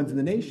top ones in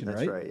the nation, That's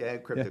right? right. Yeah,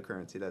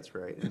 cryptocurrency. That's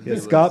right. And Yeah, he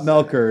Scott was-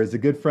 Melker is a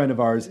good friend of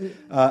ours.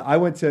 I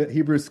went to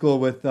Hebrew school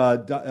with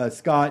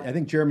Scott. I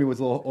think Jeremy was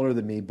a little older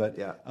than me, but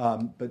Yeah.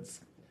 but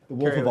the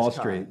Wolf Carrie of All was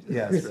Street. kind.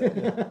 Yes.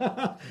 That's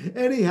right.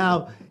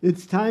 Anyhow,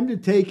 it's time to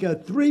take a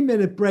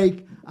 3-minute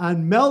break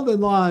on Meldon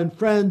Law and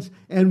Friends,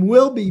 and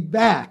we'll be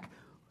back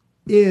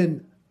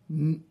in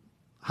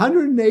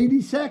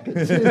 180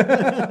 seconds.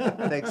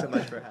 Thanks so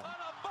much for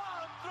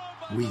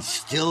having me. We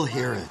still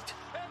hear it.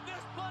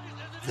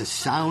 The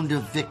sound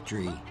of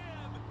victory.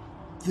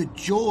 The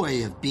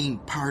joy of being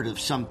part of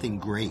something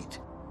great.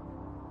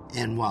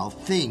 And while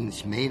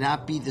things may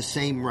not be the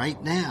same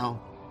right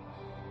now,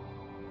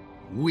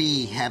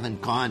 we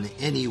haven't gone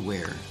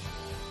anywhere.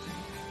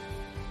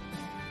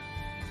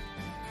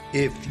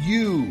 If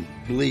you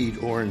bleed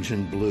orange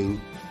and blue,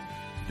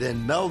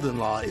 Then Meldon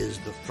Law is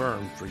the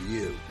firm for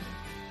you.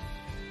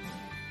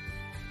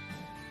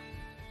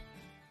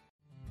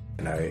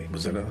 And I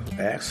was in an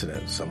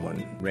accident.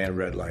 Someone ran a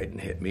red light and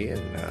hit me,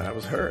 and I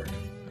was hurt.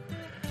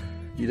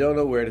 You don't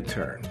know where to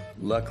turn.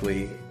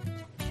 Luckily,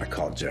 I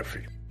called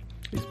Jeffrey.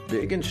 These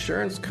big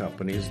insurance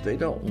companies, they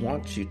don't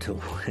want you to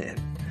win.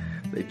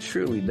 They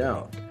truly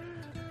don't.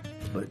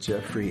 But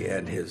Jeffrey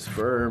and his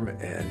firm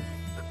and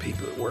the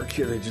people that work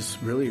here, they just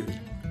really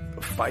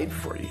fight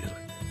for you.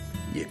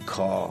 You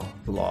call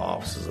the law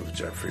offices of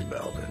Jeffrey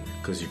Meldon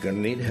because you're going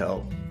to need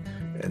help,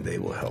 and they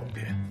will help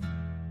you.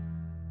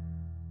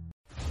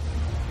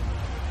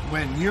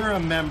 When you're a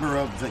member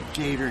of the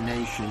Gator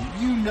Nation,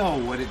 you know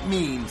what it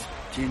means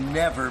to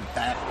never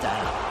back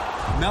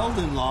down.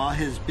 Meldon Law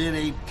has been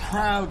a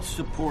proud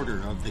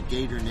supporter of the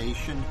Gator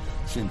Nation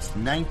since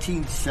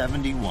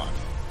 1971.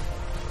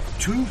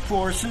 Two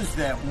forces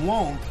that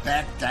won't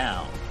back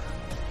down.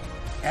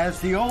 As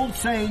the old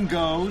saying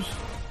goes,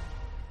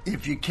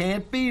 if you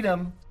can't beat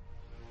 'em,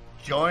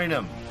 join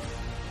 'em.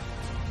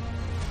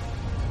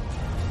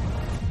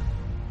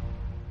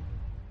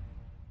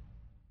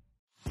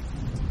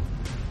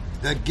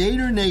 The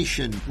Gator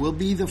Nation will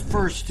be the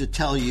first to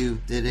tell you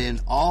that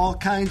in all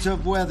kinds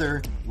of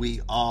weather,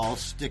 we all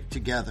stick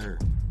together,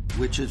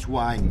 which is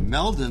why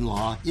Meldon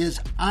Law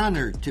is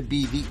honored to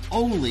be the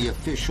only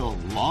official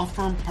law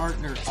firm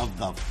partner of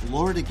the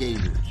Florida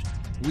Gators.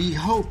 We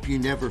hope you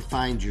never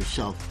find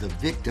yourself the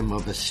victim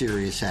of a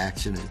serious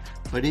accident,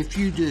 but if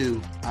you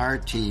do, our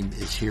team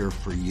is here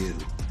for you.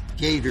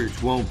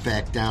 Gators won't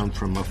back down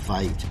from a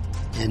fight,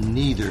 and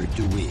neither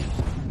do we.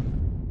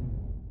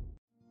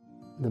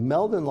 The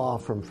Meldon Law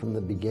Firm from the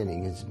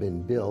beginning has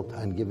been built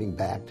on giving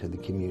back to the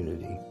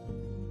community.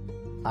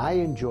 I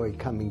enjoy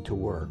coming to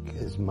work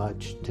as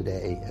much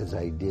today as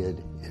I did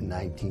in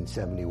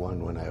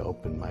 1971 when I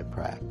opened my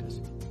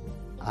practice.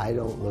 I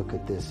don't look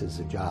at this as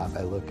a job.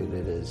 I look at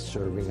it as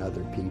serving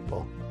other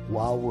people.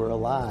 While we're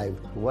alive,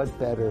 what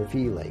better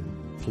feeling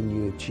can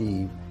you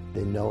achieve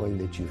than knowing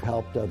that you've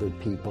helped other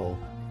people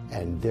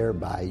and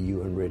thereby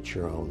you enrich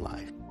your own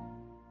life?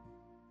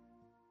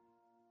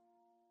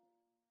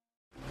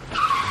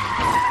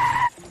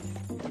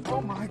 Oh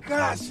my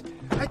gosh,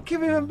 I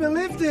can't even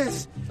believe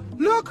this.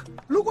 Look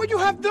what you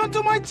have done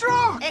to my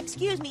truck.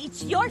 Excuse me,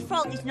 it's your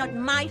fault, it's not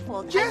my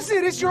fault. Yes,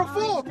 it is your No,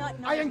 fault. it's not,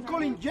 no, I am it's not.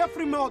 calling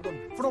Jeffrey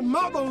Meldon from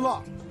Meldon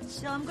Law.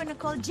 So I'm gonna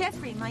call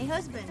Jeffrey, my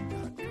husband.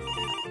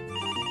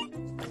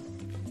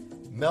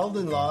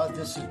 Meldon Law,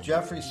 this is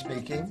Jeffrey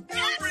speaking.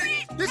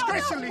 This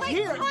crazy lady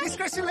here,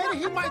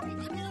 he might...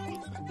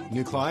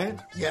 New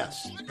client?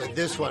 Yes, but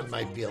this one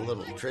might be a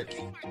little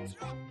tricky.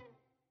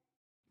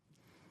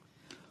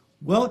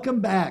 Welcome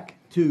back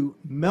to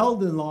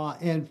Meldon Law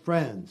and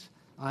Friends.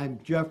 I'm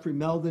Jeffrey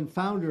Meldon,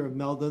 founder of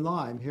Meldon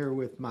Law. I'm here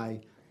with my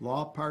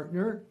law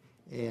partner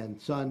and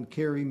son,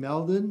 Kerry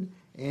Meldon,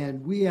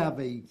 and we have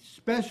a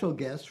special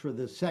guest for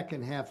the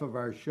second half of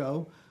our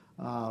show,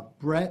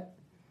 Brett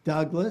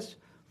Douglas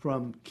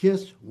from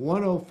KISS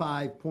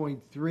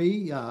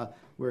 105.3,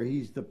 where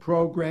he's the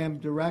program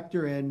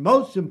director and,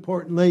 most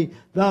importantly,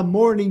 the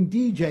morning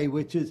DJ,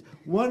 which is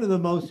one of the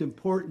most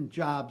important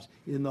jobs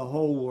in the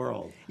whole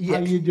world. Yeah.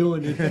 How you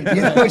doing today?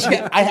 You know,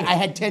 I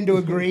had tend to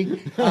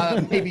agree,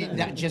 maybe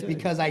not just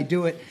because I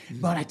do it,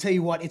 but I tell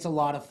you what, it's a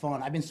lot of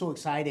fun. I've been so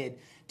excited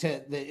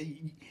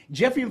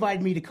Jeffrey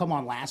invited me to come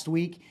on last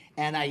week,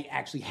 and I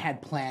actually had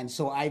plans,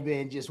 so I've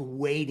been just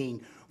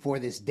waiting for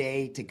this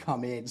day to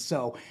come in.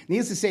 So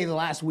needless to say, the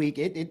last week,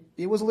 it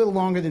was a little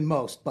longer than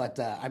most, but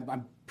I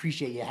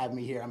appreciate you having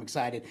me here. I'm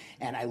excited,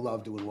 and I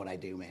love doing what I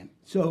do, man.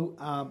 So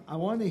I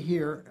want to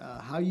hear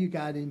how you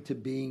got into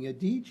being a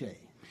DJ.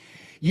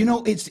 You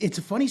know, it's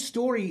a funny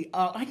story.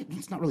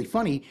 It's not really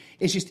funny.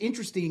 It's just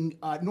interesting.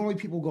 Normally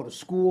people go to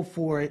school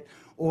for it,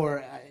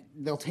 or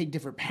they'll take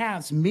different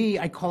paths. Me,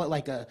 I call it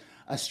like a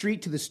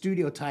street to the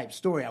studio type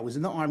story. I was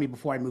in the Army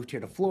before I moved here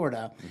to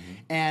Florida.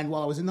 And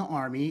while I was in the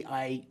Army,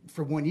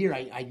 for 1 year,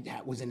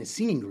 I was in a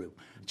singing group.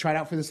 I tried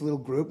out for this little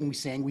group, and we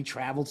sang. We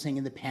traveled, sang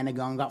in the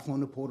Pentagon, got flown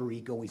to Puerto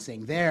Rico. We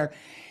sang there.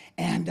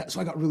 And so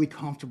I got really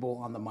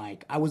comfortable on the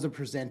mic. I was a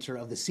presenter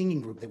of the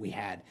singing group that we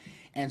had.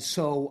 And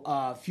so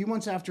a few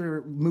months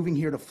after moving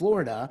here to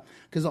Florida,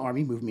 because the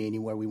Army moved me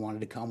anywhere we wanted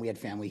to come, we had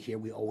family here.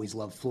 We always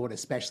loved Florida,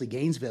 especially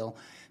Gainesville.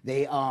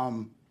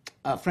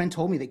 A friend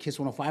told me that KISS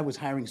 105 was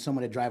hiring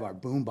someone to drive our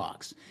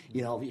boombox.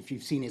 You know, if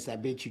you've seen it, it's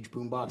that big, huge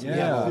boombox we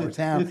have all over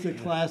town. It's a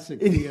classic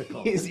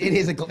vehicle. I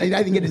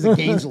think it is a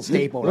Gainesville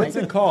staple, right? What's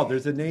it called?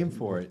 There's a name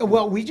for it.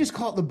 Well, we just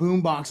call it the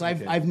boombox.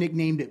 Okay. I've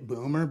nicknamed it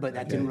Boomer, but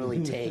that didn't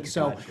really take.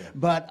 So, Gotcha.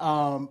 but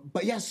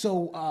yeah.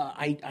 So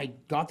I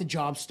got the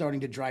job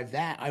starting to drive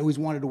that. I always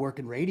wanted to work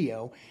in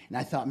radio, and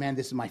I thought, man,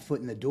 this is my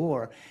foot in the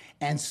door.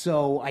 And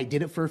so I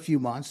did it for a few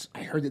months.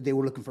 I heard that they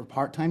were looking for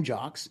part-time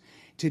jocks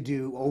to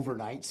do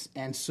overnights.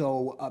 And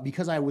so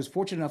because I was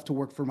fortunate enough to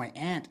work for my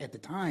aunt at the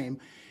time,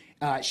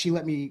 she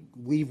let me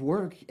leave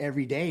work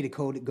every day to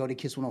go to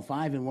KISS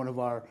 105 in one of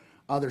our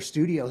other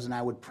studios, and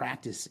I would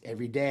practice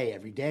every day.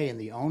 And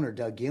the owner,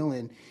 Doug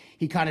Gillen,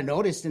 he kind of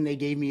noticed, and they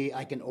gave me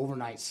like an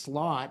overnight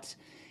slot.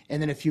 And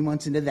then a few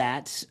months into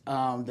that,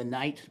 the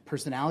night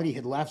personality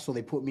had left, so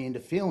they put me in to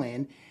fill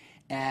in,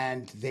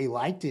 and they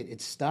liked it.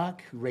 It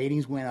stuck.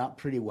 Ratings went up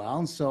pretty well.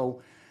 And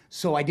so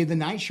I did the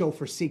night show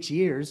for 6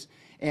 years,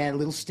 and a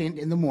little stint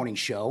in the morning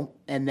show.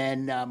 And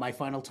then my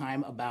final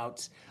time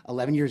about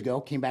 11 years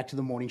ago, came back to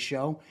the morning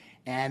show.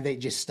 And they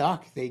just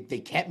stuck. They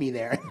kept me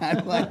there.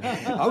 I'm like,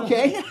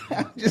 okay,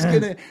 I'm just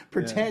going to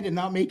pretend and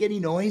not make any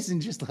noise,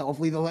 and just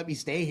hopefully they'll let me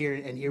stay here.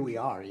 And here we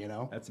are,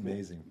 That's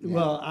amazing. Yeah.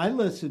 Well, I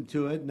listened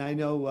to it, and I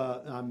know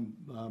on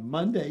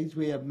Mondays,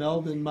 we have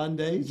Meldon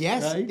Mondays.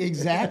 Yes, right?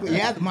 exactly.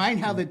 Yeah, mind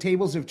how the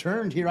tables have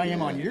turned. Here I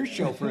am on your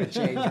show for a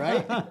change,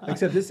 right?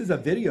 Except this is a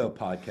video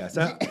podcast.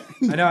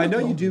 I know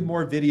you do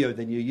more video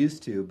than you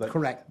used to, but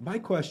correct. My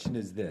question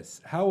is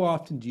this. How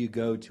often do you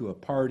go to a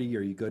party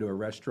or you go to a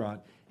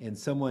restaurant and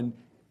someone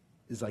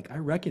is like, I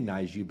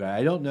recognize you, but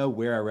I don't know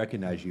where I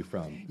recognize you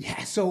from?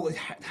 Yeah, so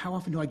how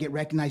often do I get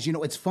recognized?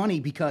 It's funny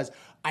because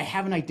I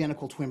have an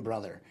identical twin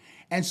brother.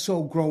 And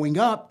so growing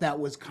up, that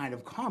was kind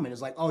of common.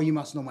 It's like, oh, you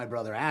must know my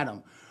brother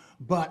Adam.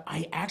 But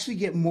I actually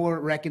get more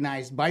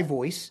recognized by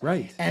voice.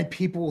 Right. And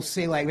people will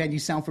say, like, man, you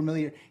sound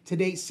familiar.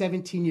 Today,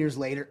 17 years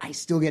later, I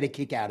still get a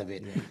kick out of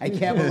it. Yeah. I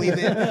can't believe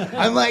it.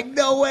 I'm like,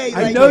 no way.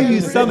 I know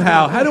you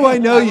somehow. How do I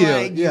know you?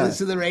 Like, you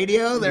listen to the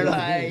radio? They're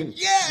like,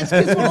 yes,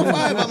 Kiss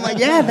 105. I'm like,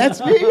 yeah, that's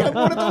me. I'm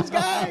one of those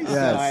guys.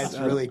 Yes. So it's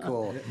really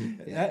cool.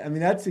 I mean,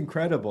 that's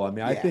incredible. I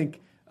mean, I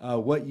think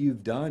what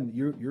you've done,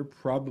 you're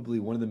probably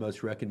one of the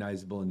most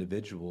recognizable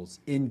individuals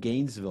in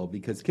Gainesville,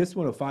 because Kiss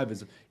 105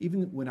 is,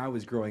 even when I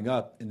was growing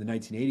up in the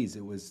 1980s,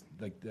 it was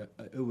like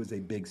it was a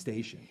big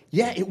station.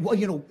 Yeah, well,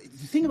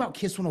 the thing about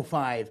Kiss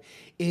 105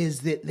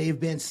 is that they've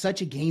been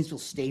such a Gainesville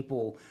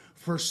staple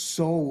for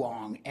so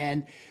long.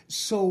 And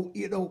so,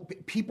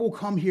 people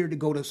come here to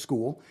go to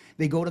school,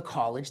 they go to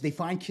college, they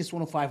find Kiss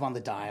 105 on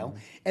the dial,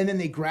 and then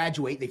they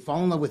graduate, they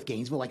fall in love with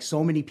Gainesville like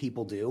so many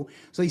people do.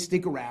 So they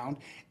stick around,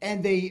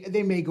 and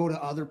they may go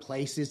to other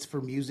places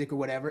for music or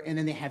whatever, and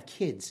then they have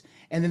kids.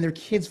 And then their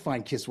kids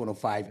find Kiss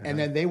 105, and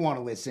then they want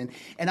to listen.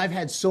 And I've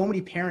had so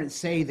many parents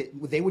say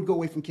that they would go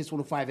away from Kiss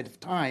 105 at the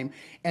time,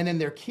 and then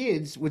their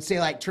kids would say,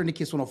 like, turn to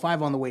Kiss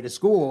 105 on the way to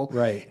school.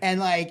 Right. And,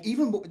 like,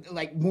 even,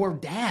 like, more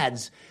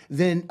dads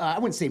than, I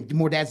wouldn't say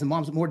more dads than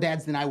moms, but more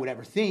dads than I would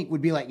ever think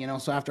would be like,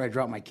 so after I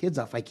drop my kids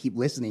off, I keep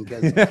listening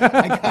because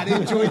I kind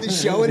of enjoy the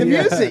show and the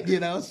music,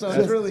 so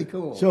it's really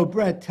cool. So,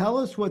 Brett, tell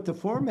us what the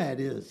format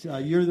is.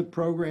 You're the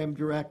program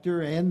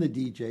director and the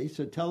DJ,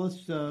 so tell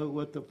us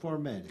what the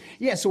format is.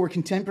 Yeah, so we're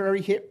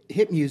contemporary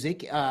hit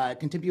music,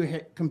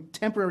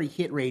 contemporary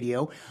hit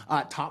radio.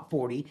 Top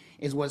 40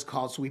 is what it's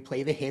called. So we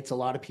play the hits. A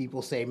lot of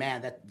people say,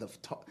 "Man,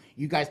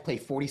 you guys play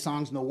 40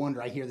 songs. No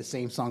wonder I hear the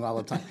same song all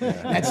the time."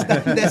 That's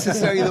not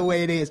necessarily the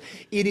way it is.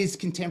 It is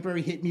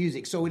contemporary hit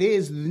music, so it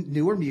is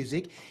newer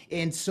music,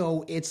 and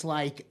so it's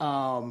like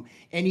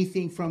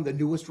anything from the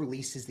newest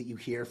releases that you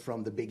hear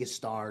from the biggest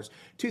stars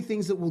to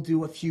things that will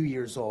do a few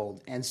years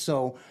old. And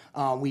so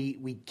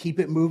we keep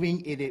it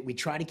moving. We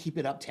try to keep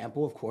it up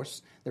tempo, of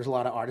course. There's a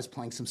lot of artists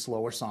playing some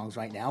slower songs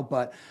right now,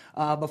 but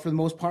for the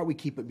most part, we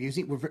keep it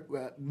music.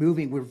 We're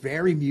moving. We're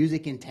very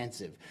music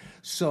intensive.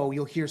 So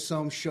you'll hear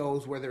some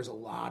shows where there's a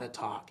lot of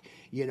talk,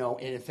 and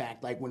in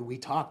fact, like when we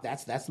talk,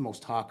 that's the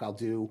most talk I'll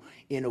do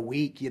in a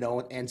week,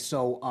 and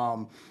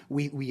so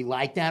we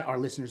like that. Our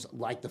listeners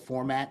like the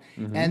format,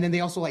 and then they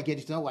also like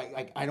getting to know,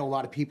 like I know a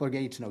lot of people are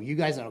getting to know you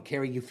guys. I know,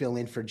 Carrie, you fill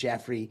in for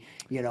Jeffrey,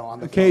 on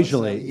the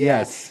occasionally, phone, so,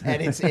 yes,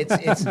 and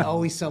it's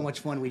always so much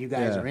fun when you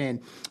guys are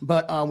in.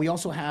 But we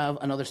also have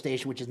another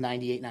station which is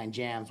 98.9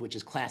 Jams, which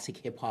is classic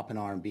hip hop and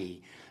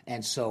R&B.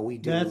 And so we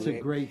do. That's a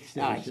great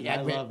station.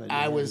 I love it.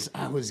 I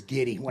was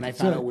giddy when I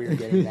found out we were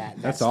getting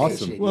that. That's awesome.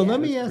 Station. Well, let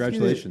me ask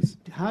congratulations.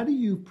 you, how do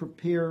you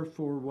prepare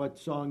for what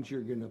songs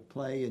you're going to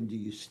play, and do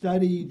you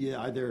study?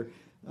 Are there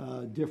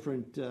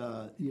different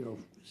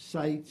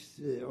sites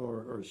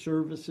or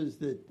services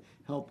that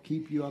help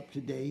keep you up to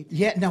date?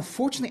 Yeah, now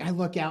fortunately I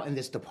luck out in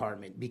this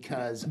department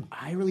because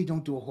I really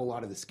don't do a whole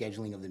lot of the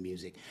scheduling of the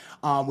music.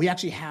 We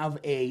actually have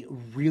a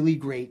really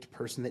great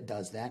person that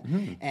does that,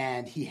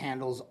 and he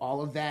handles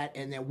all of that,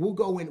 and then we'll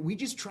go in. We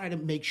just try to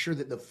make sure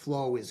that the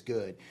flow is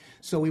good.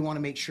 So we want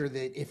to make sure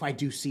that if I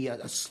do see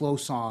a slow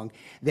song,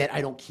 that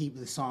I don't keep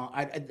the song,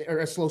 or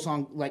a slow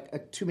song,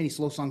 like too many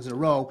slow songs in a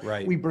row,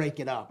 we break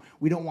it up.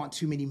 We don't want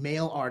too many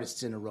male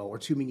artists in a row, or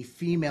too many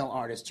female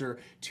artists, or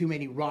too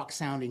many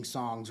rock-sounding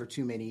songs, or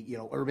too many,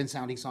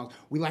 urban-sounding songs.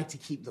 We like to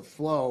keep the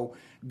flow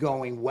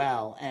going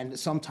well, and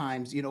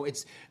sometimes,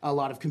 it's a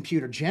lot of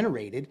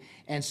computer-generated,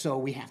 and so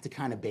we have to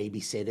kind of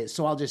babysit it.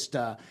 So I'll just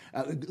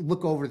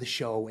look over the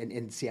show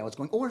and see how it's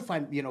going. Or if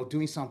I'm,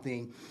 doing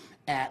something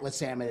let's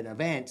say I'm at an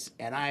event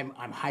and I'm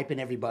hyping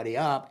everybody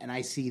up, and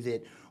I see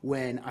that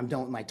when I'm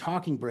done with my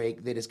talking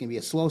break that it's going to be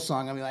a slow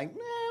song, I'm like,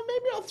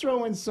 maybe I'll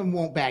throw in some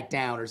Won't Back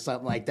Down or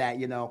something like that,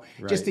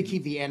 just to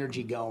keep the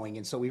energy going.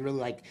 And so we really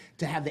like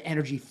to have the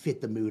energy fit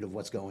the mood of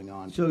what's going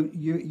on. So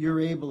you're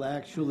able to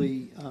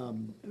actually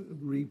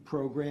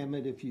reprogram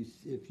it if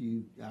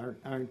you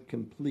aren't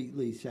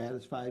completely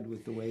satisfied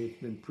with the way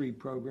it's been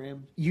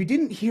pre-programmed? You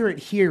didn't hear it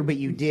here, but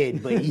you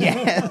did. But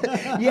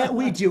yeah,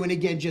 we do. And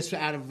again, just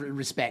out of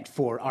respect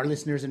for our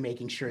listeners and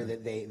making sure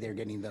that they're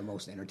getting the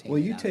most entertainment.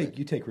 Well,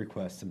 you take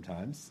requests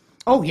sometimes.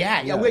 Oh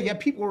yeah.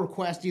 People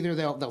request either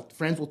they'll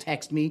friends will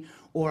text me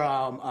or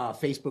a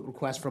Facebook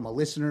request from a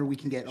listener. We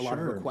can get a lot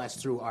of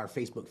requests through our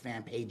Facebook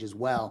fan page as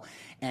well.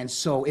 And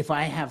so if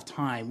I have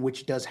time,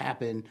 which does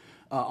happen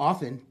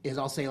often, is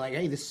I'll say like,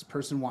 hey, this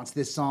person wants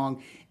this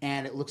song,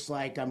 and it looks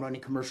like I'm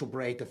running commercial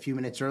break a few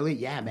minutes early.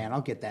 Yeah, man,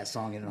 I'll get that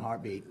song in a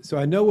heartbeat. So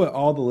I know what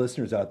all the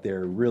listeners out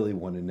there really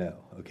want to know.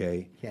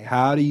 Okay,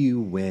 how do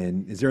you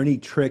win? Is there any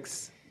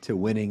tricks to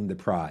winning the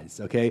prize?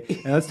 Okay,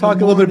 and let's talk a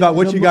little bit about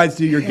what you guys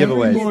do, your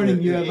giveaways. Every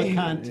morning you have a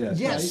contest.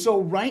 Yeah, right? so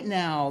right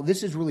now,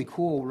 this is really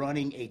cool,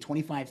 running a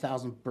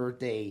 $25,000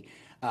 birthday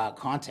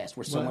contest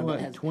where someone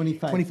has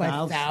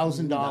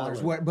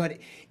 $25,000. But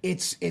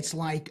it's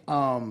like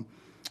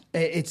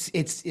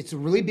it's a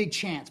really big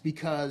chance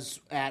because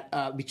at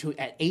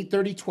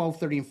 8:30,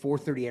 12:30, and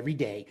 4:30 every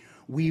day,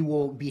 we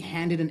will be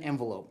handed an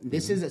envelope.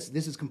 This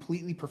is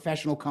completely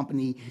professional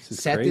company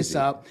set crazy. This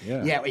up.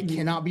 Yeah, it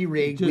cannot be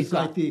rigged. Just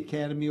like the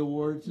Academy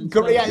Awards. And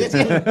yeah,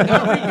 there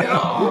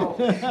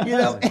we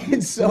go.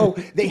 And so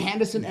they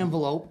hand us an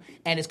envelope,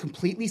 and it's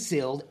completely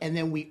sealed. And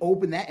then we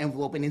open that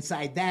envelope, and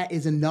inside that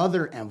is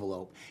another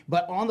envelope.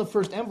 But on the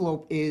first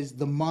envelope is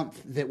the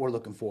month that we're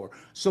looking for.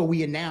 So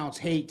we announce,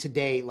 hey,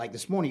 today, like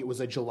this morning, it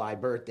was a July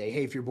birthday.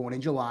 Hey, if you're born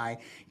in July,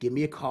 give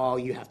me a call.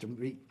 You have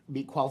to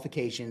meet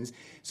qualifications.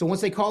 So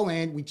once they call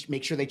in, we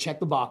make sure they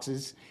check the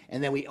boxes,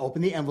 and then we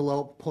open the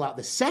envelope, pull out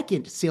the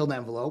second sealed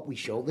envelope. We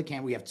show the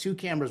camera. We have 2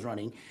 cameras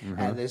running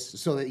at this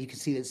so that you can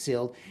see it's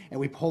sealed, and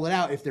we pull it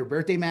out. If their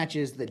birthday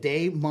matches the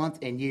day, month,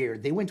 and year,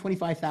 they win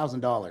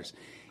 $25,000.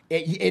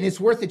 And it's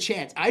worth a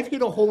chance. I've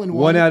hit a hole in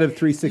one. 1 out of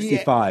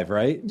 365,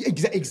 right?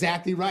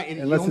 Exactly right.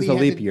 And unless it's a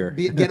leap year.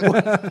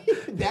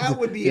 That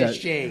would be a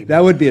shame.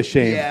 That would be a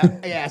shame.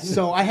 Yeah.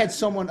 So I had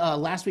someone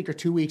last week or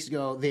 2 weeks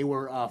ago, they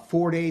were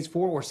 4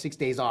 or 6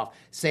 days off,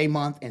 same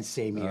month and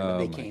same year. But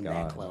they came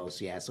that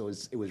close. Yeah, so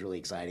it was really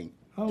exciting.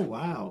 Oh,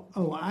 wow.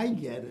 Oh, I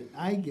get it.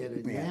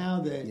 Yeah.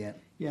 Now that,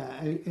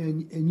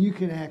 and you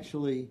can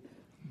actually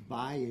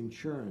buy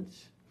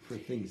insurance for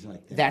things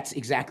like that. That's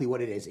exactly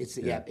what it is. It's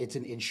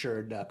an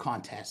insured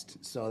contest.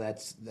 So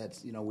that's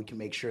we can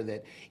make sure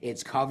that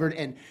it's covered.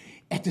 And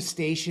at the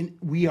station,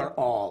 we are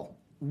all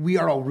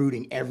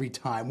rooting every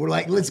time. We're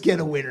like, let's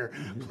get a winner.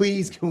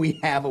 Please, can we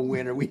have a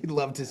winner? We'd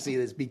love to see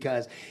this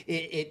because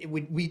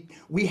we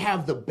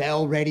have the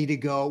bell ready to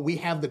go. We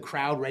have the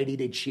crowd ready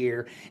to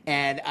cheer.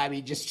 And I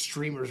mean, just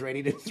streamers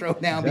ready to throw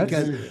down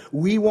because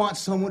we want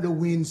someone to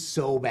win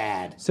so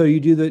bad. So do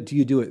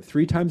you do it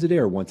 3 times a day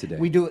or once a day?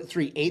 We do it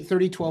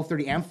 8:30,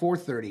 12:30, and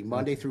 4:30,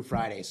 Monday through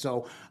Friday.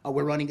 So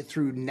we're running it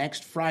through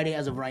next Friday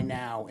as of right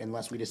now,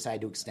 unless we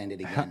decide to extend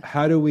it again.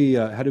 How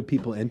do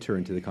people enter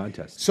into the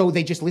contest? So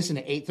they just listen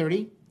to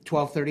 8:30,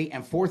 12:30,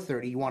 and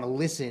 4:30. You want to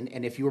listen,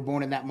 and if you were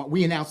born in that month,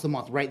 we announce the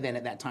month right then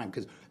at that time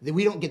because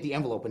we don't get the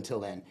envelope until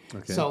then.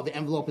 Okay. So the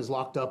envelope is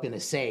locked up in a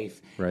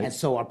safe, and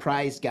so our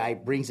prize guy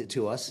brings it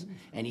to us,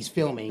 and he's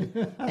filming,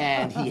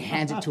 and he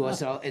hands it to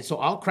us. And so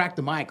I'll crack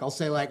the mic. I'll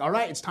say like, all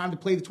right, it's time to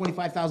play the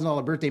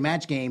 $25,000 birthday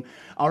match game.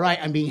 All right,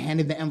 I'm being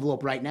handed the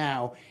envelope right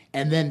now.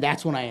 And then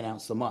that's when I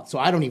announce the month. So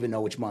I don't even know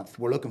which month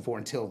we're looking for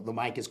until the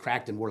mic is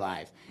cracked and we're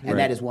live. And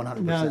that is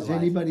 100% Now, has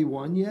anybody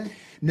won yet?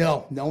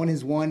 No one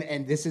has won.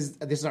 And this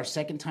is our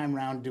second time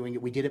around doing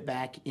it. We did it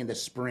back in the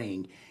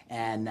spring,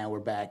 and now we're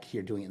back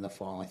here doing it in the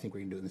fall. I think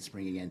we're going to do it in the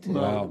spring again, too.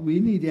 Well, we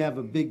need to have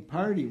a big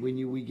party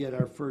when we get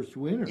our first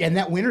winner. And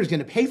that winner is going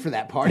to pay for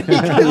that party.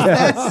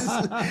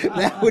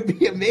 That would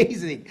be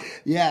amazing.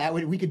 Yeah,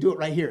 we could do it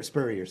right here at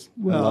Spurrier's.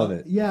 Well, I love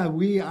it. Yeah,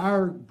 we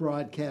are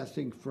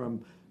broadcasting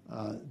from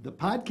the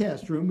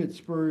podcast room at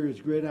Spurrier's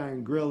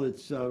Gridiron Grill.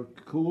 It's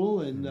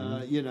cool, and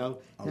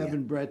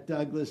having Brett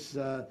Douglas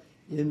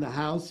in the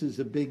house is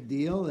a big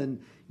deal.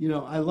 And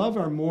I love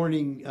our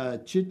morning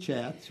chit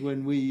chats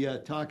when we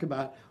talk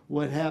about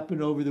what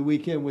happened over the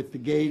weekend with the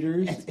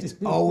Gators. It's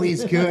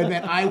always good,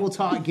 man. I will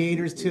talk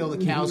Gators till the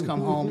cows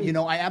come home.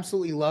 I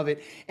absolutely love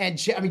it.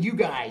 And you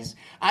guys,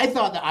 I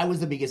thought that I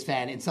was the biggest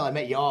fan until I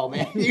met y'all,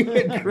 man. You've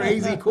been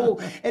crazy cool.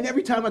 And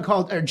every time I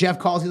call, or Jeff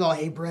calls, he's all,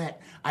 "Hey,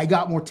 Brett, I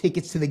got more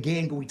tickets to the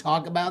game. Can we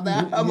talk about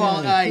that?" I'm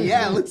all,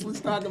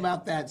 let's talk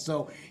about that.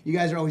 So you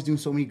guys are always doing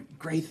so many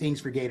great things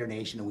for Gator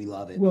Nation, and we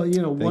love it. Well,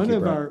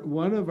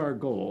 one of our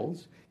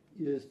goals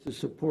is to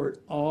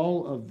support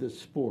all of the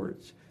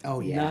sports.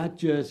 Oh, yeah. Not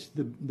just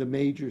the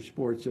major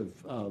sports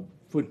of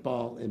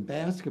football and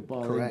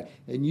basketball. Correct.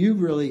 And you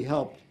really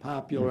helped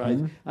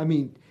popularize,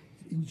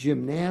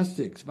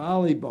 gymnastics,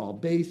 volleyball,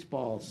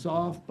 baseball,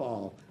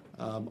 softball,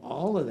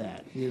 all of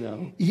that,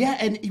 Yeah,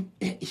 and,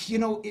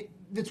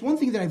 that's one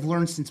thing that I've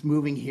learned since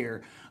moving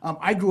here.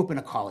 I grew up in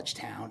a college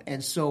town,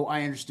 and so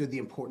I understood the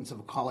importance of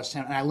a college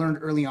town. And I learned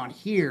early on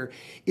here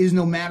is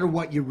no matter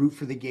what, you root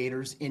for the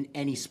Gators in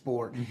any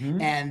sport.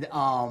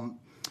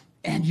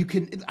 And you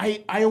can,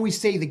 I always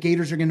say the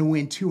Gators are going to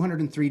win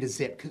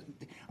 203-0.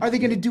 Are they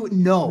going to do it?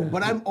 No.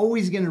 But I'm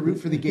always going to root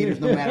for the Gators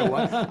no matter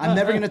what. I'm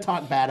never going to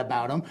talk bad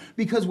about them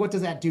because what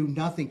does that do?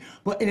 Nothing.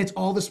 And it's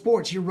all the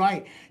sports. You're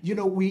right.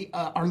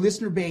 Our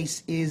listener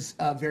base is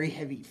very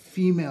heavy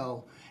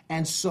female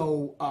And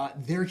so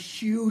they're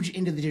huge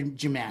into the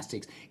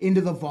gymnastics,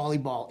 into the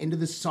volleyball, into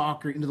the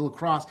soccer, into the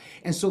lacrosse.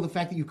 And so the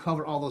fact that you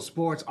cover all those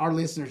sports, our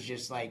listeners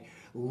just like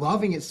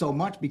loving it so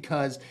much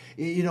because,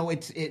 you know,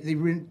 they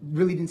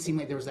really didn't seem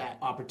like there was that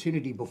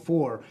opportunity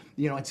before,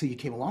 you know, until you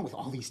came along with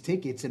all these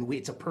tickets. And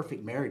it's a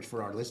perfect marriage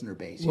for our listener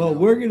base. Well,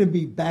 we're going to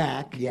be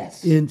back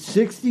Yes. in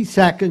 60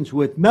 seconds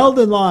with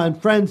Meldon Law and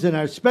Friends and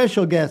our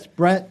special guest,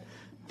 Brett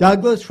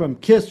Douglas from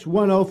KISS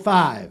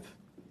 105.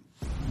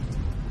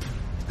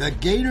 The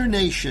Gator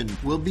Nation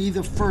will be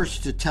the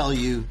first to tell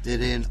you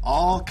that in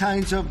all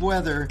kinds of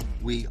weather,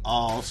 we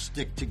all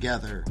stick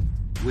together,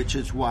 which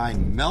is why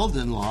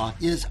Meldon Law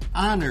is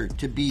honored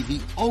to be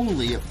the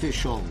only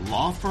official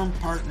law firm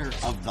partner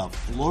of the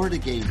Florida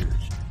Gators.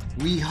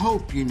 We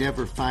hope you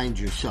never find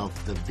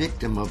yourself the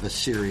victim of a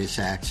serious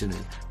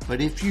accident, but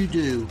if you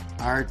do,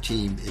 our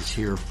team is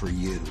here for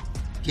you.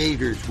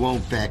 Gators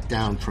won't back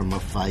down from a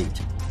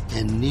fight,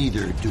 and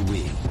neither do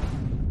we.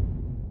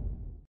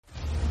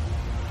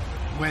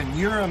 When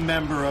you're a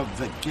member of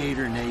the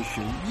Gator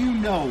Nation, you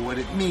know what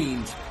it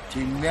means to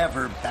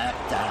never back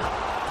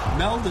down.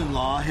 Meldon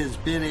Law has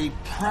been a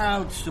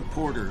proud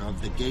supporter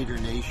of the Gator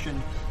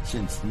Nation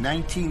since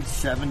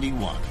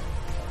 1971.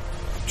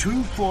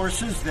 Two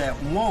forces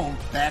that won't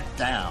back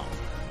down.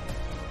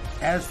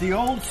 As the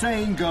old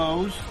saying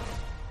goes,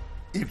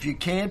 if you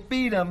can't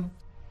beat them,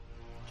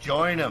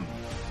 join them.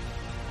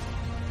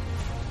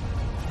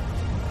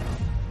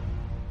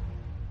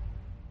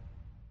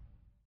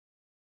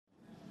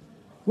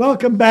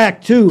 Welcome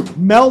back to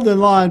Meldon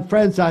Law and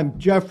Friends. I'm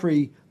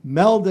Jeffrey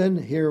Meldon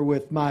here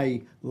with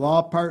my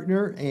law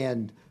partner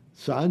and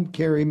son,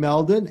 Kerry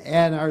Meldon,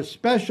 and our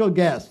special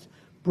guest,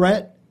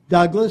 Brett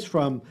Douglas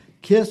from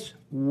KISS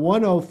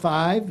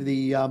 105,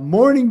 the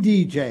morning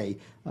DJ,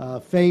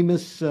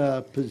 famous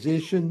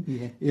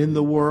position in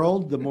the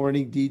world, the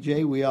morning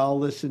DJ. We all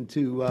listen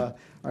to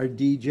our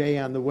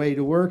DJ on the way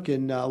to work,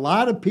 and a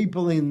lot of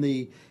people in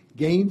the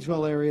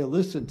Gainesville area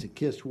listen to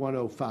KISS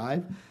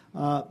 105.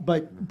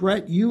 But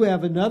Brett, you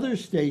have another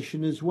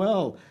station as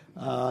well.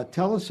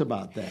 Tell us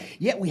about that.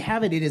 Yeah, we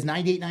have it. It is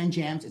 98.9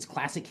 Jams. It's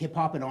classic hip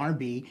hop and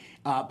R&B.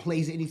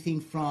 Plays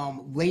anything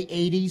from late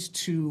 80s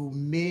to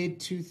mid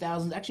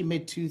 2000s, actually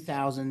mid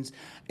 2000s.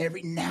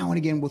 Every now and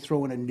again, we'll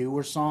throw in a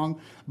newer song,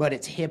 but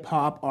it's hip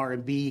hop,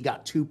 R&B. You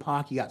got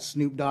Tupac, you got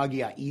Snoop Dogg, you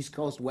got East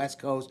Coast, West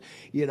Coast,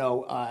 you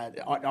know,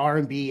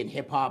 R&B and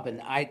hip hop.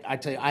 And I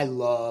tell you, I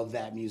love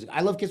that music.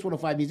 I love KISS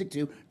 105 music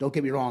too. Don't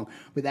get me wrong,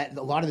 but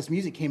a lot of this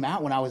music came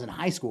out when I was in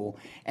high school,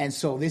 and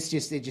so it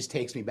just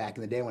takes me back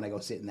in the day when I go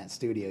sit in that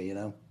studio, you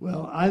know.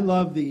 Well, I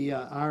love the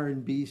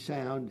R&B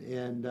sound,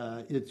 and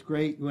it's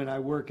great when I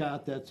work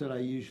out. That's what I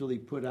usually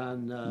put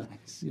on,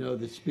 Nice. you know,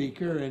 the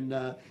speaker, and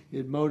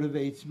it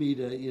motivates me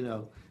to, you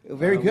know.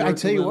 Very good. I work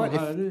tell a you little what,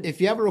 harder.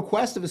 if you have a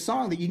request of a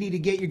song that you need to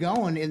get you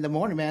going in the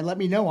morning, man, let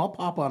me know. I'll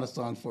pop on a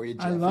song for you,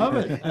 Jeff. I love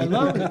it. I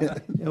love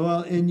it.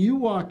 Well, and you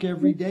walk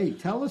every day.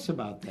 Tell us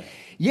about that.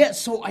 Yeah,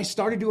 so I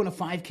started doing a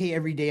 5K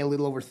every day a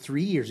little over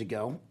 3 years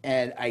ago,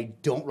 and I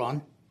don't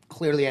run.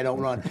 Clearly, I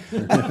don't run.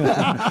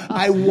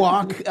 I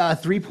walk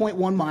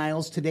 3.1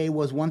 miles. Today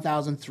was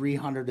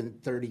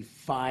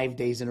 1,335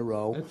 days in a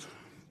row. That's,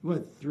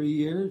 what, 3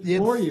 years? Yeah,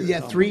 4 years? Yeah,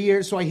 almost. 3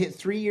 years. So I hit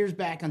 3 years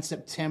back on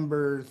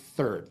September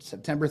 3rd.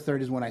 September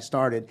 3rd is when I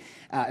started.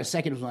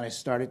 Second was when I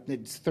started.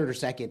 It's third or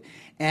second.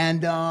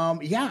 And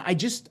yeah, I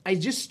just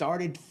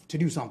started to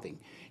do something.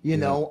 You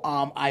know,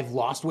 I've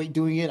lost weight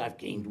doing it. I've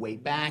gained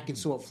weight back, and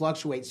so it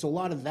fluctuates. So a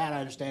lot of that I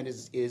understand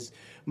is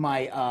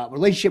my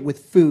relationship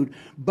with food.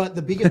 But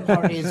the biggest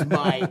part is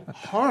my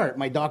heart.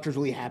 My doctor's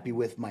really happy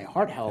with my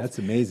heart health. That's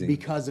amazing.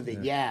 Because of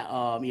it,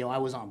 yeah. You know, I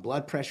was on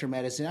blood pressure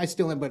medicine. I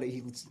still am, but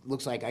it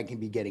looks like I can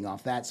be getting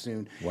off that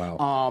soon.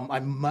 Wow.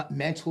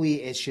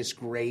 Mentally, it's just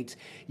great.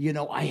 You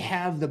know, I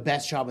have the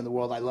best job in the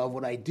world. I love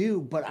what I do,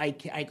 but I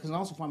can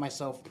also find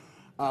myself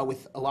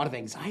with a lot of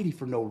anxiety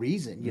for no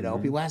reason. You know,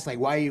 people ask like,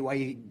 why are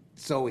you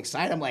so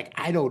excited? I'm like,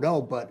 I don't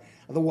know, but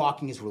the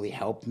walking has really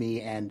helped me,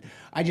 and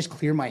I just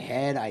clear my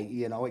head.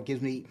 It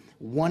gives me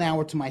 1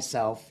 hour to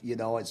myself. You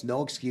know, it's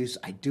no excuse.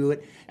 I do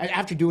it.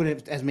 After doing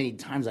it as many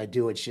times I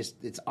do, it's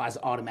as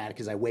automatic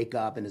as I wake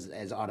up and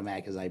as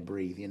automatic as I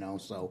breathe. You know,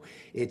 so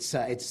it's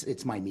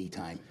my me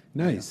time.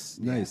 Nice,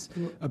 nice.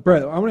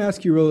 Brett, I want to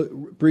ask you real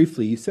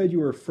briefly. You said you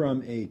were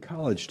from a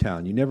college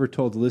town. You never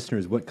told the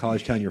listeners what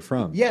college town you're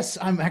from. Yes,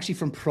 I'm actually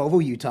from Provo,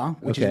 Utah,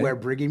 which Okay. is where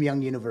Brigham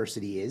Young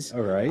University is.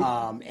 All right.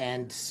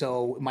 And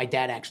so my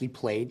dad actually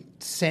played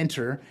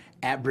center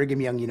at Brigham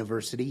Young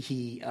University.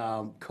 He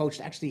coached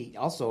actually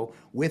also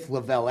with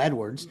Lavelle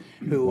Edwards,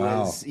 who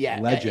Wow. was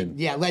Legend.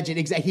 legend.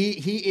 Exactly.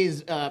 He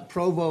is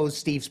Provo's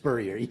Steve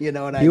Spurrier. You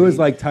know what I mean? He was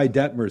like Ty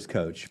Detmer's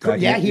coach.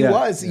 Yeah, he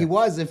was. He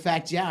was. In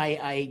fact,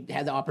 I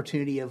had the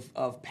opportunity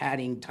of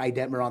patting Ty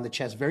Detmer on the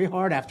chest very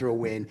hard after a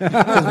win.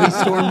 Because we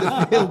stormed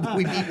the field.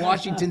 We beat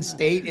Washington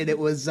State, and it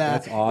was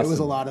That's awesome. It was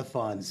a lot of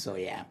fun. So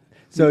yeah.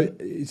 So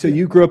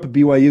you grew up a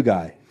BYU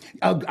guy.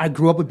 I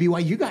grew up a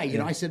BYU guy. You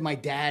know, I said my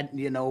dad,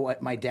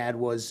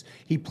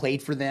 he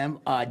played for them.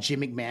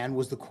 Jim McMahon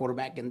was the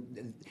quarterback,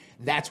 and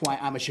that's why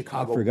I'm a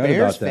Chicago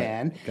Bears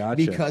fan. Gotcha.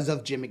 Because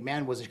of Jim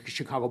McMahon was a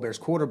Chicago Bears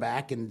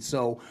quarterback, and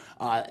so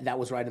that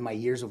was right in my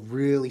years of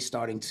really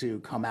starting to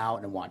come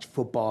out and watch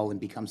football and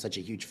become such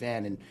a huge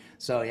fan. And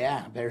so,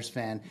 yeah, Bears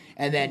fan.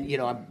 And then,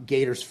 I'm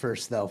Gators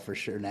first, though, for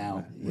sure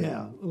now.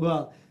 Yeah.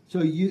 Well,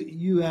 so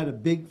you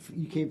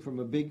came from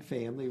a big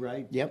family,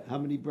 right? Yep. How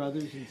many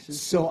brothers and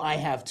sisters? So I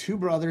have 2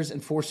 brothers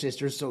and 4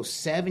 sisters, so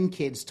 7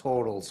 kids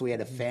total. So we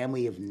had a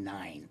family of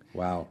 9.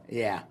 Wow.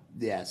 Yeah.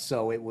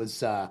 So it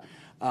was a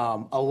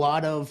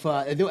lot of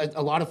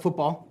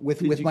football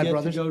with my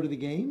brothers. Did you go to the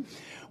games?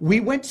 We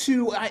went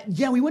to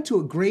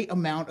a great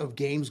amount of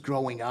games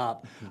growing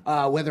up.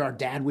 Whether our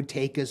dad would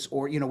take us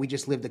or we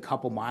just lived a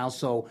couple miles.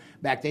 So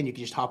back then you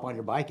could just hop on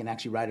your bike and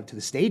actually ride up to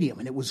the stadium,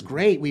 and it was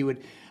great. We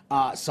would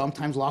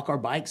sometimes lock our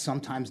bikes,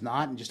 sometimes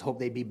not, and just hope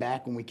they'd be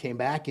back when we came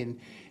back. And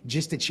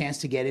just a chance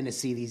to get in to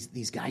see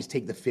these guys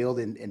take the field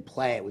and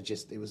play. It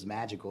was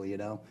magical,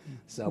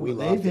 So we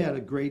loved it. They've had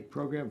a great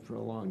program for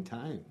a long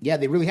time. Yeah,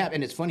 they really have,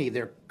 and it's funny.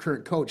 Their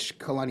current coach,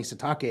 Kalani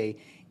Satake,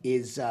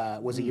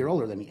 was a year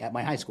older than me at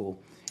my high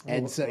school.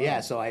 And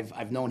so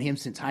I've known him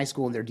since high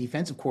school, and their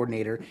defensive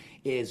coordinator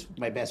is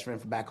my best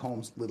friend from back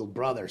home's little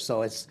brother.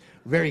 So it's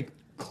very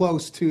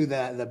close to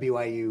the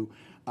BYU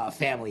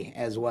family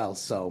as well.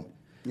 So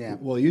yeah.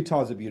 Well,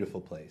 Utah's a beautiful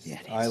place. Yeah,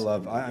 it is.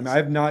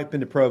 I've not been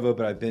to Provo,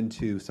 but I've been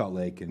to Salt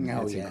Lake, and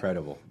it's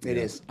incredible. It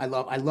is. I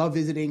love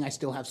visiting. I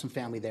still have some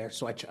family there,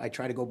 so I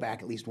try to go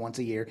back at least once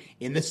a year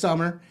in the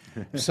summer.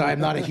 So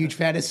I'm not a huge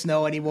fan of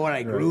snow anymore.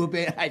 I grew up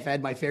in. I've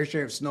had my fair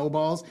share of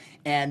snowballs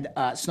and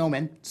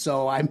snowmen,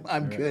 so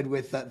I'm good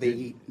with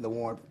the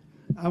warmth.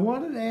 I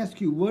wanted to ask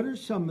you, what are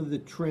some of the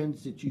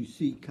trends that you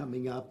see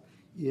coming up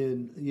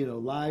in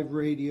live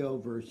radio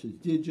versus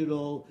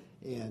digital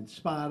and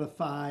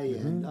Spotify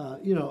and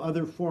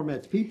other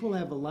formats? People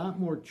have a lot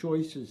more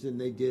choices than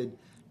they did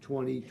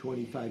 20,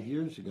 25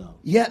 years ago.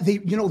 Yeah, they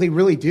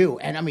really do.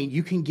 And I mean,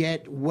 you can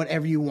get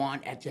whatever you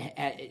want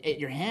at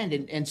your hand.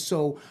 And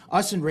so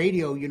us in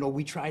radio,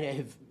 we try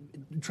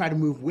to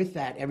move with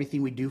that.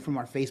 Everything we do from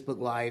our Facebook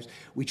lives,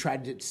 we try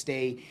to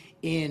stay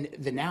in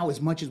the now as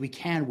much as we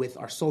can with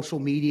our social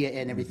media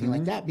and everything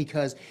like that,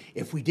 because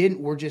if we didn't,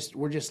 we're just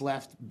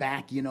left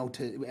back,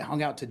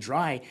 hung out to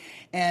dry.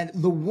 And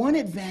the one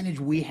advantage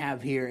we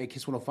have here at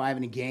KISS 105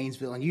 and in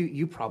Gainesville, and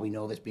you probably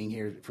know this being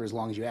here for as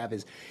long as you have,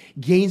 is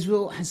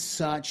Gainesville has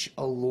such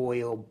a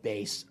loyal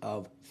base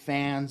of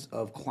fans,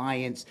 of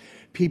clients,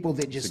 people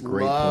that just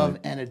love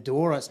and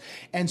adore us.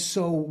 And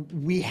so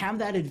we have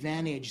that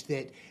advantage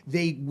that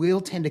they will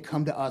tend to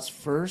come to us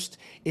first.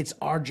 It's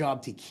our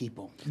job to keep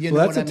them.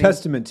 That's a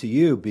testament to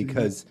you,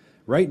 because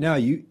right now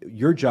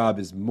your job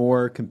is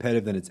more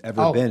competitive than it's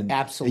ever been.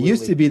 Absolutely. It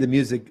used to be the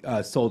music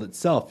sold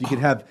itself. You could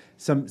have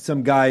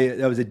some guy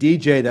that was a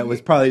DJ that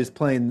was probably just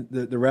playing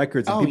the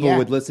records, and people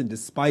would listen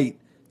despite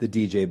the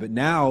DJ. But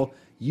now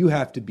you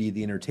have to be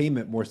the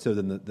entertainment more so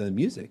than the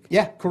music.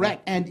 Yeah,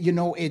 correct. And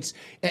it's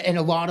and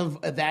a lot of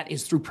that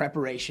is through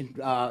preparation.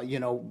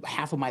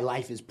 Half of my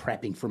life is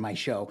prepping for my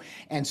show,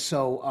 and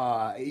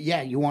so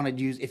you want to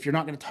use, if you're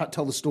not going to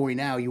tell the story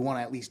now, you want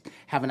to at least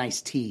have a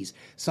nice tease,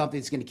 something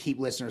that's going to keep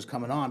listeners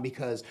coming on,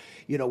 because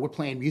we're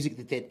playing music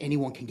that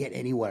anyone can get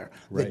anywhere.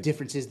 Right. The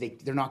difference is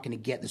they're not going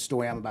to get the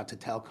story I'm about to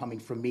tell coming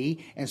from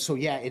me, and so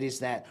it is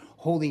that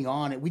holding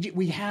on. And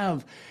we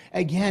have,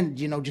 again,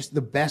 just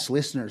the best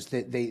listeners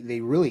that they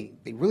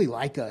really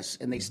like us,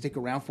 and they stick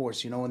around for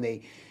us, and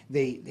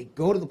they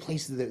go to the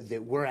places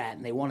that we're at,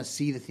 and they want to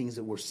see the things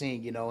that we're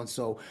seeing, and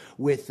so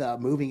with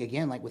moving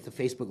again, like with the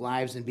Facebook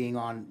Lives and being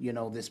on,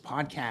 this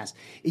podcast,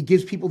 it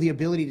gives people the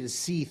ability to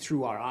see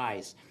through our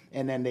eyes,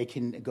 and then they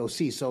can go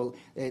see. So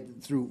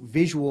through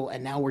visual,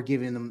 and now we're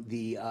giving them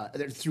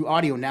through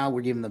audio, now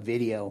we're giving them the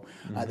video,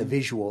 the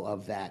visual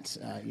of that,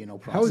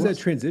 process. How was that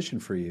transition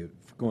for you,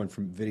 going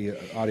from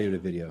audio to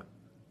video?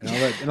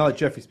 And I'll let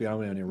Jeffrey speak. I don't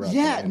want to interrupt.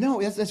 Yeah, no,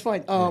 that's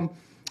fine.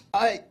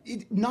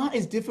 Not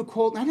as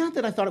difficult. Not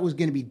that I thought it was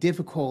going to be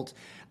difficult.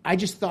 I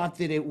just thought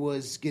that it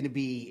was going to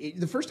be,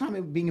 the first time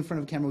being in front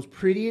of a camera was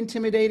pretty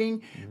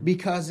intimidating,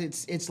 because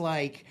it's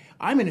like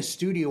I'm in a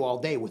studio all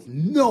day with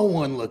no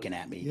one looking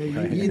at me.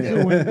 Yeah, you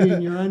don't want to be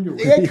in your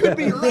underwear. Yeah, it could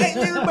be right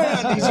there in my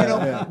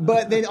undies,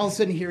 But then all of a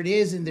sudden here it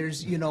is, and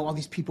there's all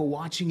these people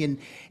watching,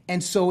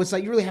 and so it's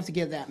like you really have to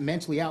get that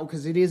mentally out,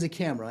 because it is a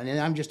camera, and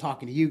I'm just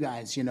talking to you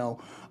guys,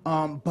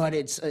 But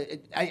it's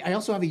I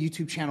also have a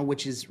YouTube channel,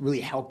 which has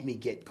really helped me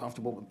get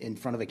comfortable in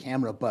front of a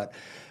camera. But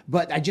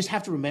I just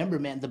have to remember,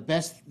 man, the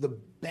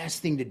best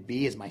thing to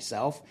be is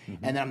myself,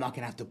 and then I'm not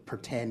going to have to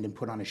pretend and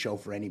put on a show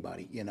for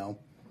anybody,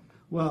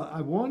 Well,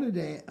 I wanted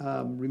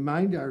to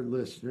remind our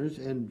listeners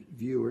and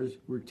viewers,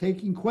 we're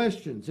taking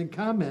questions and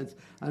comments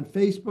on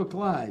Facebook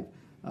Live.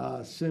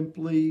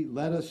 Simply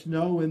let us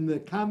know in the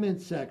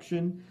comment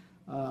section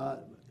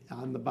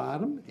on the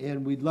bottom,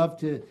 and we'd love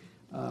to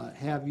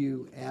have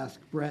you ask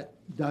Brett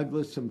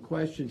Douglas some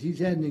questions. He's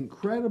had an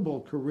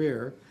incredible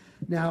career.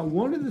 Now,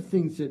 one of the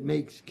things that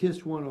makes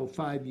KISS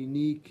 105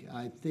 unique,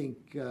 I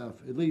think,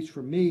 at least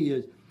for me,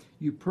 is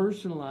you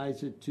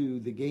personalize it to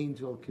the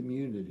Gainesville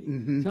community.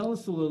 Mm-hmm. Tell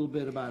us a little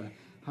bit about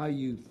how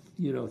you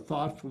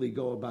thoughtfully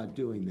go about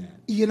doing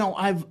that. You know,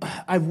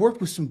 I've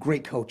worked with some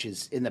great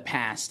coaches in the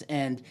past,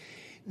 and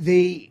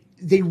they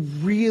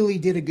really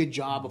did a good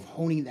job of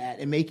honing that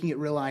and making it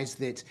realize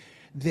that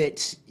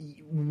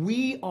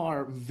we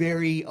are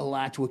very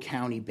Alachua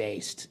County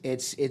based.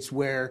 It's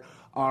where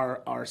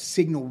our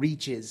signal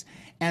reaches,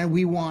 and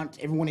we want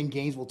everyone in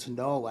Gainesville to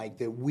know like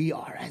that we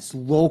are as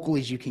local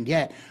as you can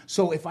get.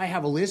 So if I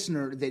have a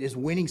listener that is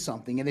winning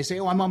something and they say,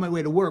 "Oh, I'm on my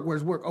way to work.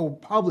 Where's work? Oh,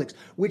 Publix.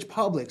 Which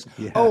Publix?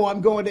 Yeah. Oh,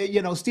 I'm going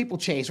to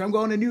Steeplechase, or I'm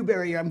going to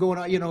Newberry, or I'm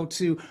going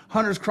to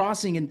Hunter's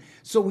Crossing." And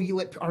so we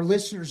let our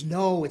listeners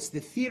know it's the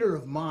theater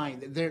of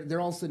mind.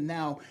 They're also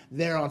now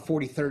there on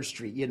 43rd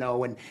Street,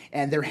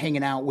 and they're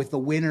hanging out with the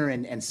winner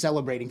and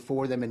celebrating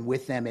for them and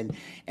with them.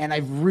 And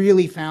I've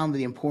really found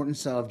the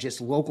importance of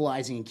just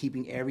localizing and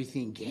keeping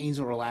everything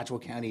Gainesville or Alachua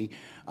County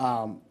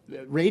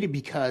rated,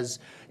 because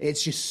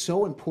it's just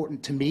so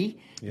important to me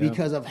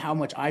because of how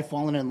much I've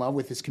fallen in love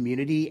with this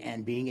community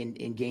and being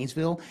in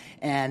Gainesville.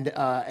 And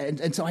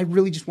so I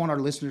really just want our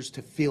listeners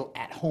to feel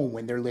at home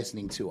when they're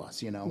listening to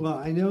us, Well,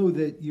 I know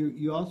that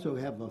you also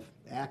have an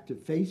active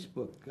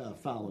Facebook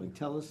following.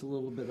 Tell us a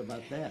little bit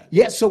about that.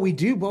 Yeah, so we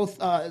do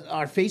both.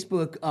 Our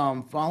Facebook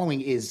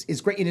following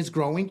is great, and it's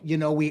growing.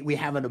 We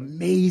have an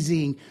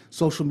amazing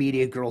social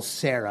media girl,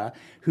 Sarah,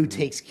 who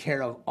takes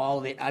care of all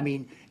of it. I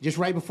mean, just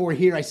right before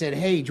here, I said,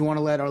 "Hey, do you want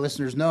to let our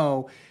listeners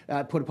know?"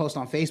 Put a post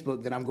on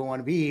Facebook that I'm going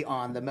to be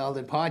on the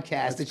Meldon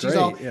podcast. And she's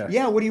all,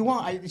 "Yeah, what do you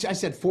want?" I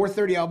said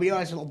 4:30. I'll be on.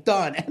 I said, "Well,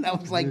 done." And I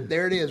was like,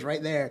 "There it is,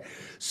 right there."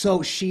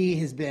 So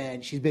she's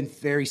been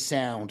very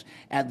sound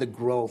at the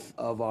growth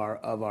of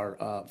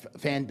our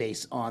fan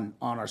base on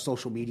our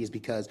social medias,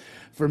 because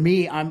for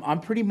me,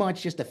 I'm pretty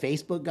much just a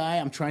Facebook guy.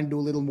 I'm trying to do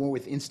a little more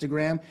with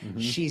Instagram. Mm-hmm.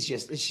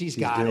 She's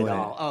got it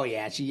all. Oh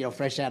yeah, she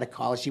fresh out of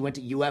college. She went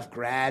to UF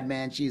grad,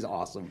 man. She's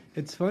awesome.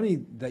 It's funny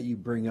that you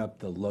bring up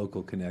the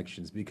local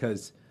connections,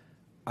 because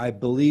I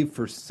believe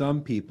for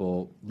some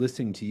people,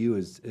 listening to you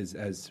is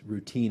as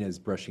routine as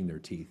brushing their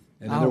teeth.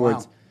 In other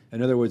words,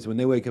 when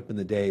they wake up in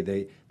the day,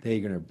 they're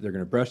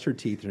gonna brush their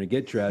teeth, they're gonna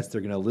get dressed,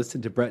 they're gonna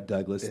listen to Brett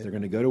Douglas, they're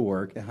gonna go to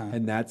work,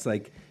 and that's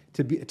like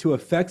to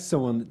affect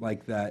someone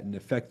like that and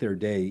affect their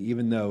day,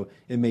 even though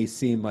it may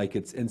seem like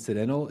it's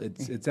incidental,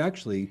 it's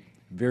actually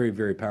very,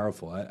 very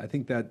powerful. I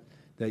think that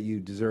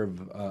you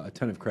deserve a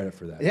ton of credit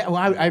for that. Yeah, well,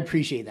 I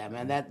appreciate that,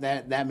 man.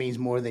 That means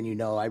more than you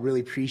know. I really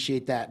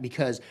appreciate that,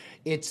 because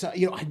it's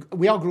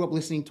we all grew up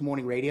listening to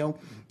morning radio,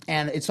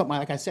 and it's something,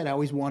 like I said, I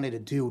always wanted to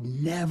do.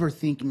 Never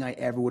thinking I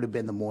ever would have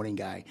been the morning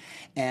guy,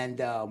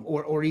 and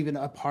or even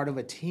a part of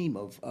a team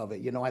of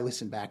it. I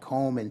listen back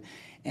home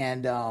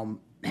and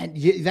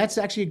that's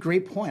actually a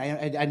great point.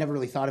 I never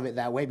really thought of it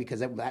that way, because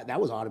that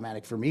was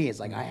automatic for me. It's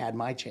like I had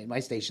my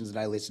stations that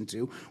I listened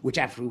to, which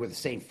actually were the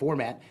same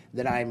format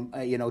that I'm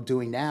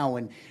doing now,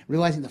 and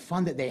realizing the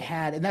fun that they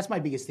had. And that's my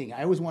biggest thing.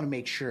 I always want to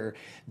make sure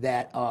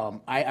that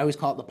I always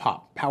call it the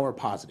power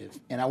positive,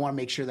 and I want to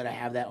make sure that I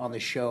have that on the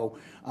show.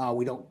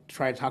 We don't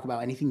try to talk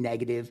about anything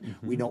negative.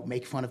 Mm-hmm. We don't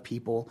make fun of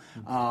people.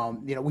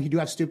 We do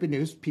have stupid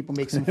news. People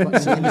make some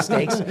silly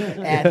mistakes,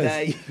 and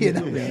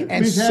and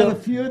we've had a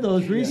few of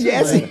those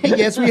recently.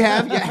 Yes, we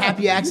have. Yeah,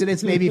 happy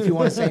accidents, maybe, if you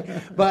want to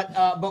say. But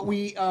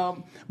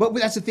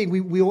that's the thing.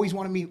 We always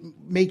want to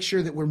make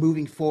sure that we're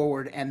moving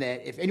forward, and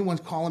that if anyone's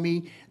calling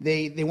me,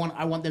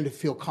 I want them to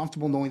feel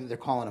comfortable knowing that they're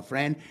calling a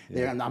friend.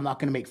 Yeah. I'm not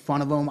going to make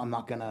fun of them. I'm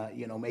not going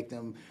to make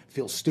them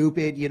feel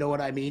stupid. You know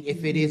what I mean?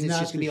 If it is, it's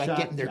just going to be like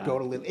getting their go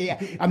to live.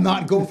 Yeah, I'm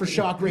not going for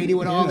shock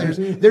radio at all.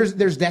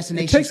 There's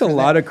destinations. It takes a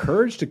lot of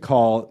courage to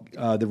call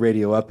the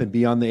radio up and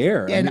be on the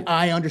air. And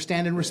I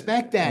understand and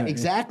respect that.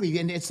 Exactly.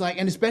 And it's like,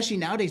 and especially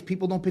nowadays,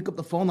 people don't pick up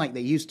the phone like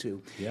they used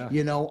to. Yeah.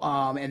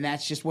 And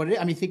that's just what it is.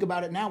 I mean, think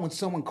about it now. When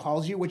someone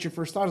calls you, what's your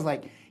first thought? Is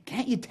like,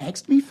 can't you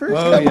text me first?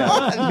 Oh, Come yeah.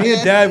 on, me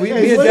and Dad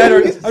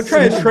I'm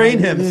trying to train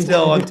him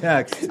still on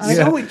text.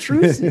 So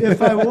intrusive.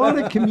 If I want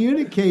to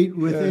communicate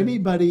with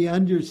anybody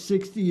under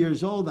 60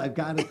 years old, I've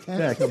got to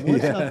text them.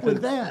 What's up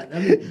with that? I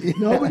mean,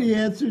 nobody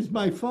answers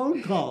my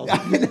phone calls.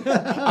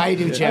 I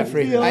do,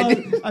 Jeffrey.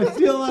 I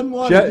feel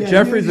unwanted.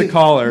 Jeffrey's a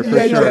caller, for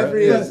sure.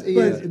 Jeffrey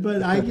is.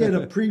 But I get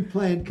a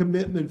pre-planned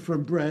commitment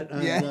from Brett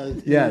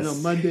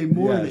on Monday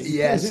morning.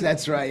 Yes,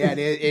 that's right. Yeah,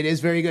 it is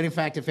very good. In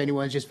fact, if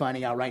anyone's just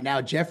finding out right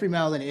now, Jeffrey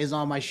Meldon is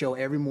on my show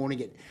every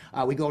morning.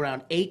 We go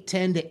around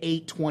 8:10 to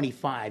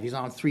 8:25. He's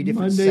on 3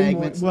 different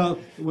segments. Well,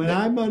 when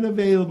I'm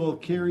unavailable,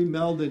 Carrie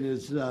Meldon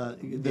is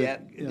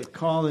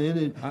call in,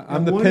 and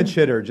I'm the pinch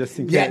hitter, just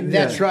in case. Yeah,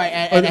 that's right.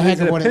 And is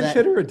it a pinch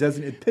hitter or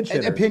doesn't it? Pinch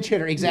hitter. A pinch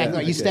hitter,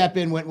 exactly. Yeah, you step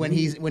in when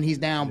he's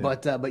down,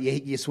 but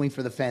you swing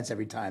for the fence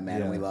every time,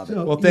 man. And we love it.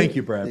 Well, thank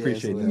you, Brad.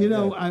 Appreciate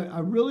that. I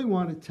really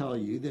want to tell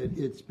you that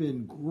it's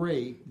been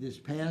great this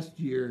past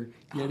year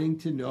getting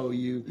to know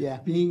you,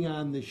 being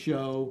on the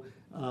show.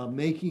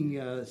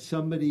 making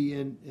somebody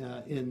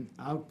in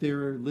out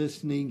there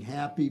listening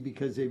happy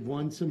because they've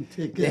won some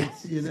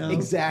tickets, you know.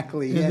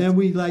 Exactly. And then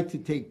we like to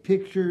take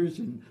pictures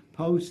and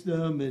post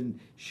them and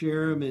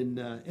share them, and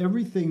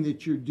everything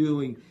that you're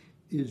doing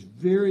is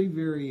very,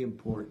 very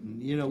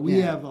important. You know, we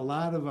have a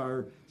lot of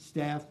our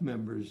staff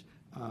members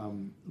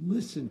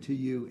listen to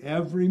you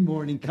every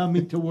morning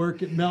coming to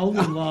work at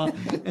Meldon Law,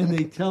 and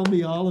they tell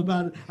me all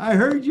about it. I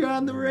heard you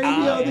on the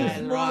radio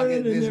this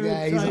morning. This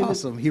guy, he's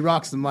awesome. He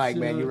rocks the mic,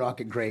 man. You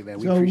rock it great, man.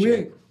 We appreciate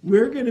it.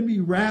 We're going to be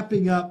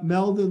wrapping up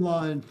Meldon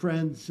Law and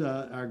Friends,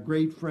 our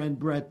great friend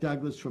Brett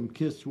Douglas from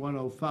KISS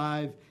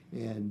 105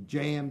 and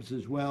Jams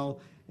as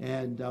well.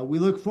 And we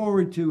look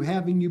forward to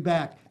having you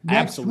back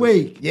next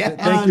week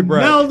Thank you,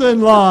 Brett.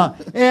 Meldon Law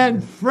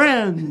and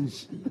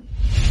Friends.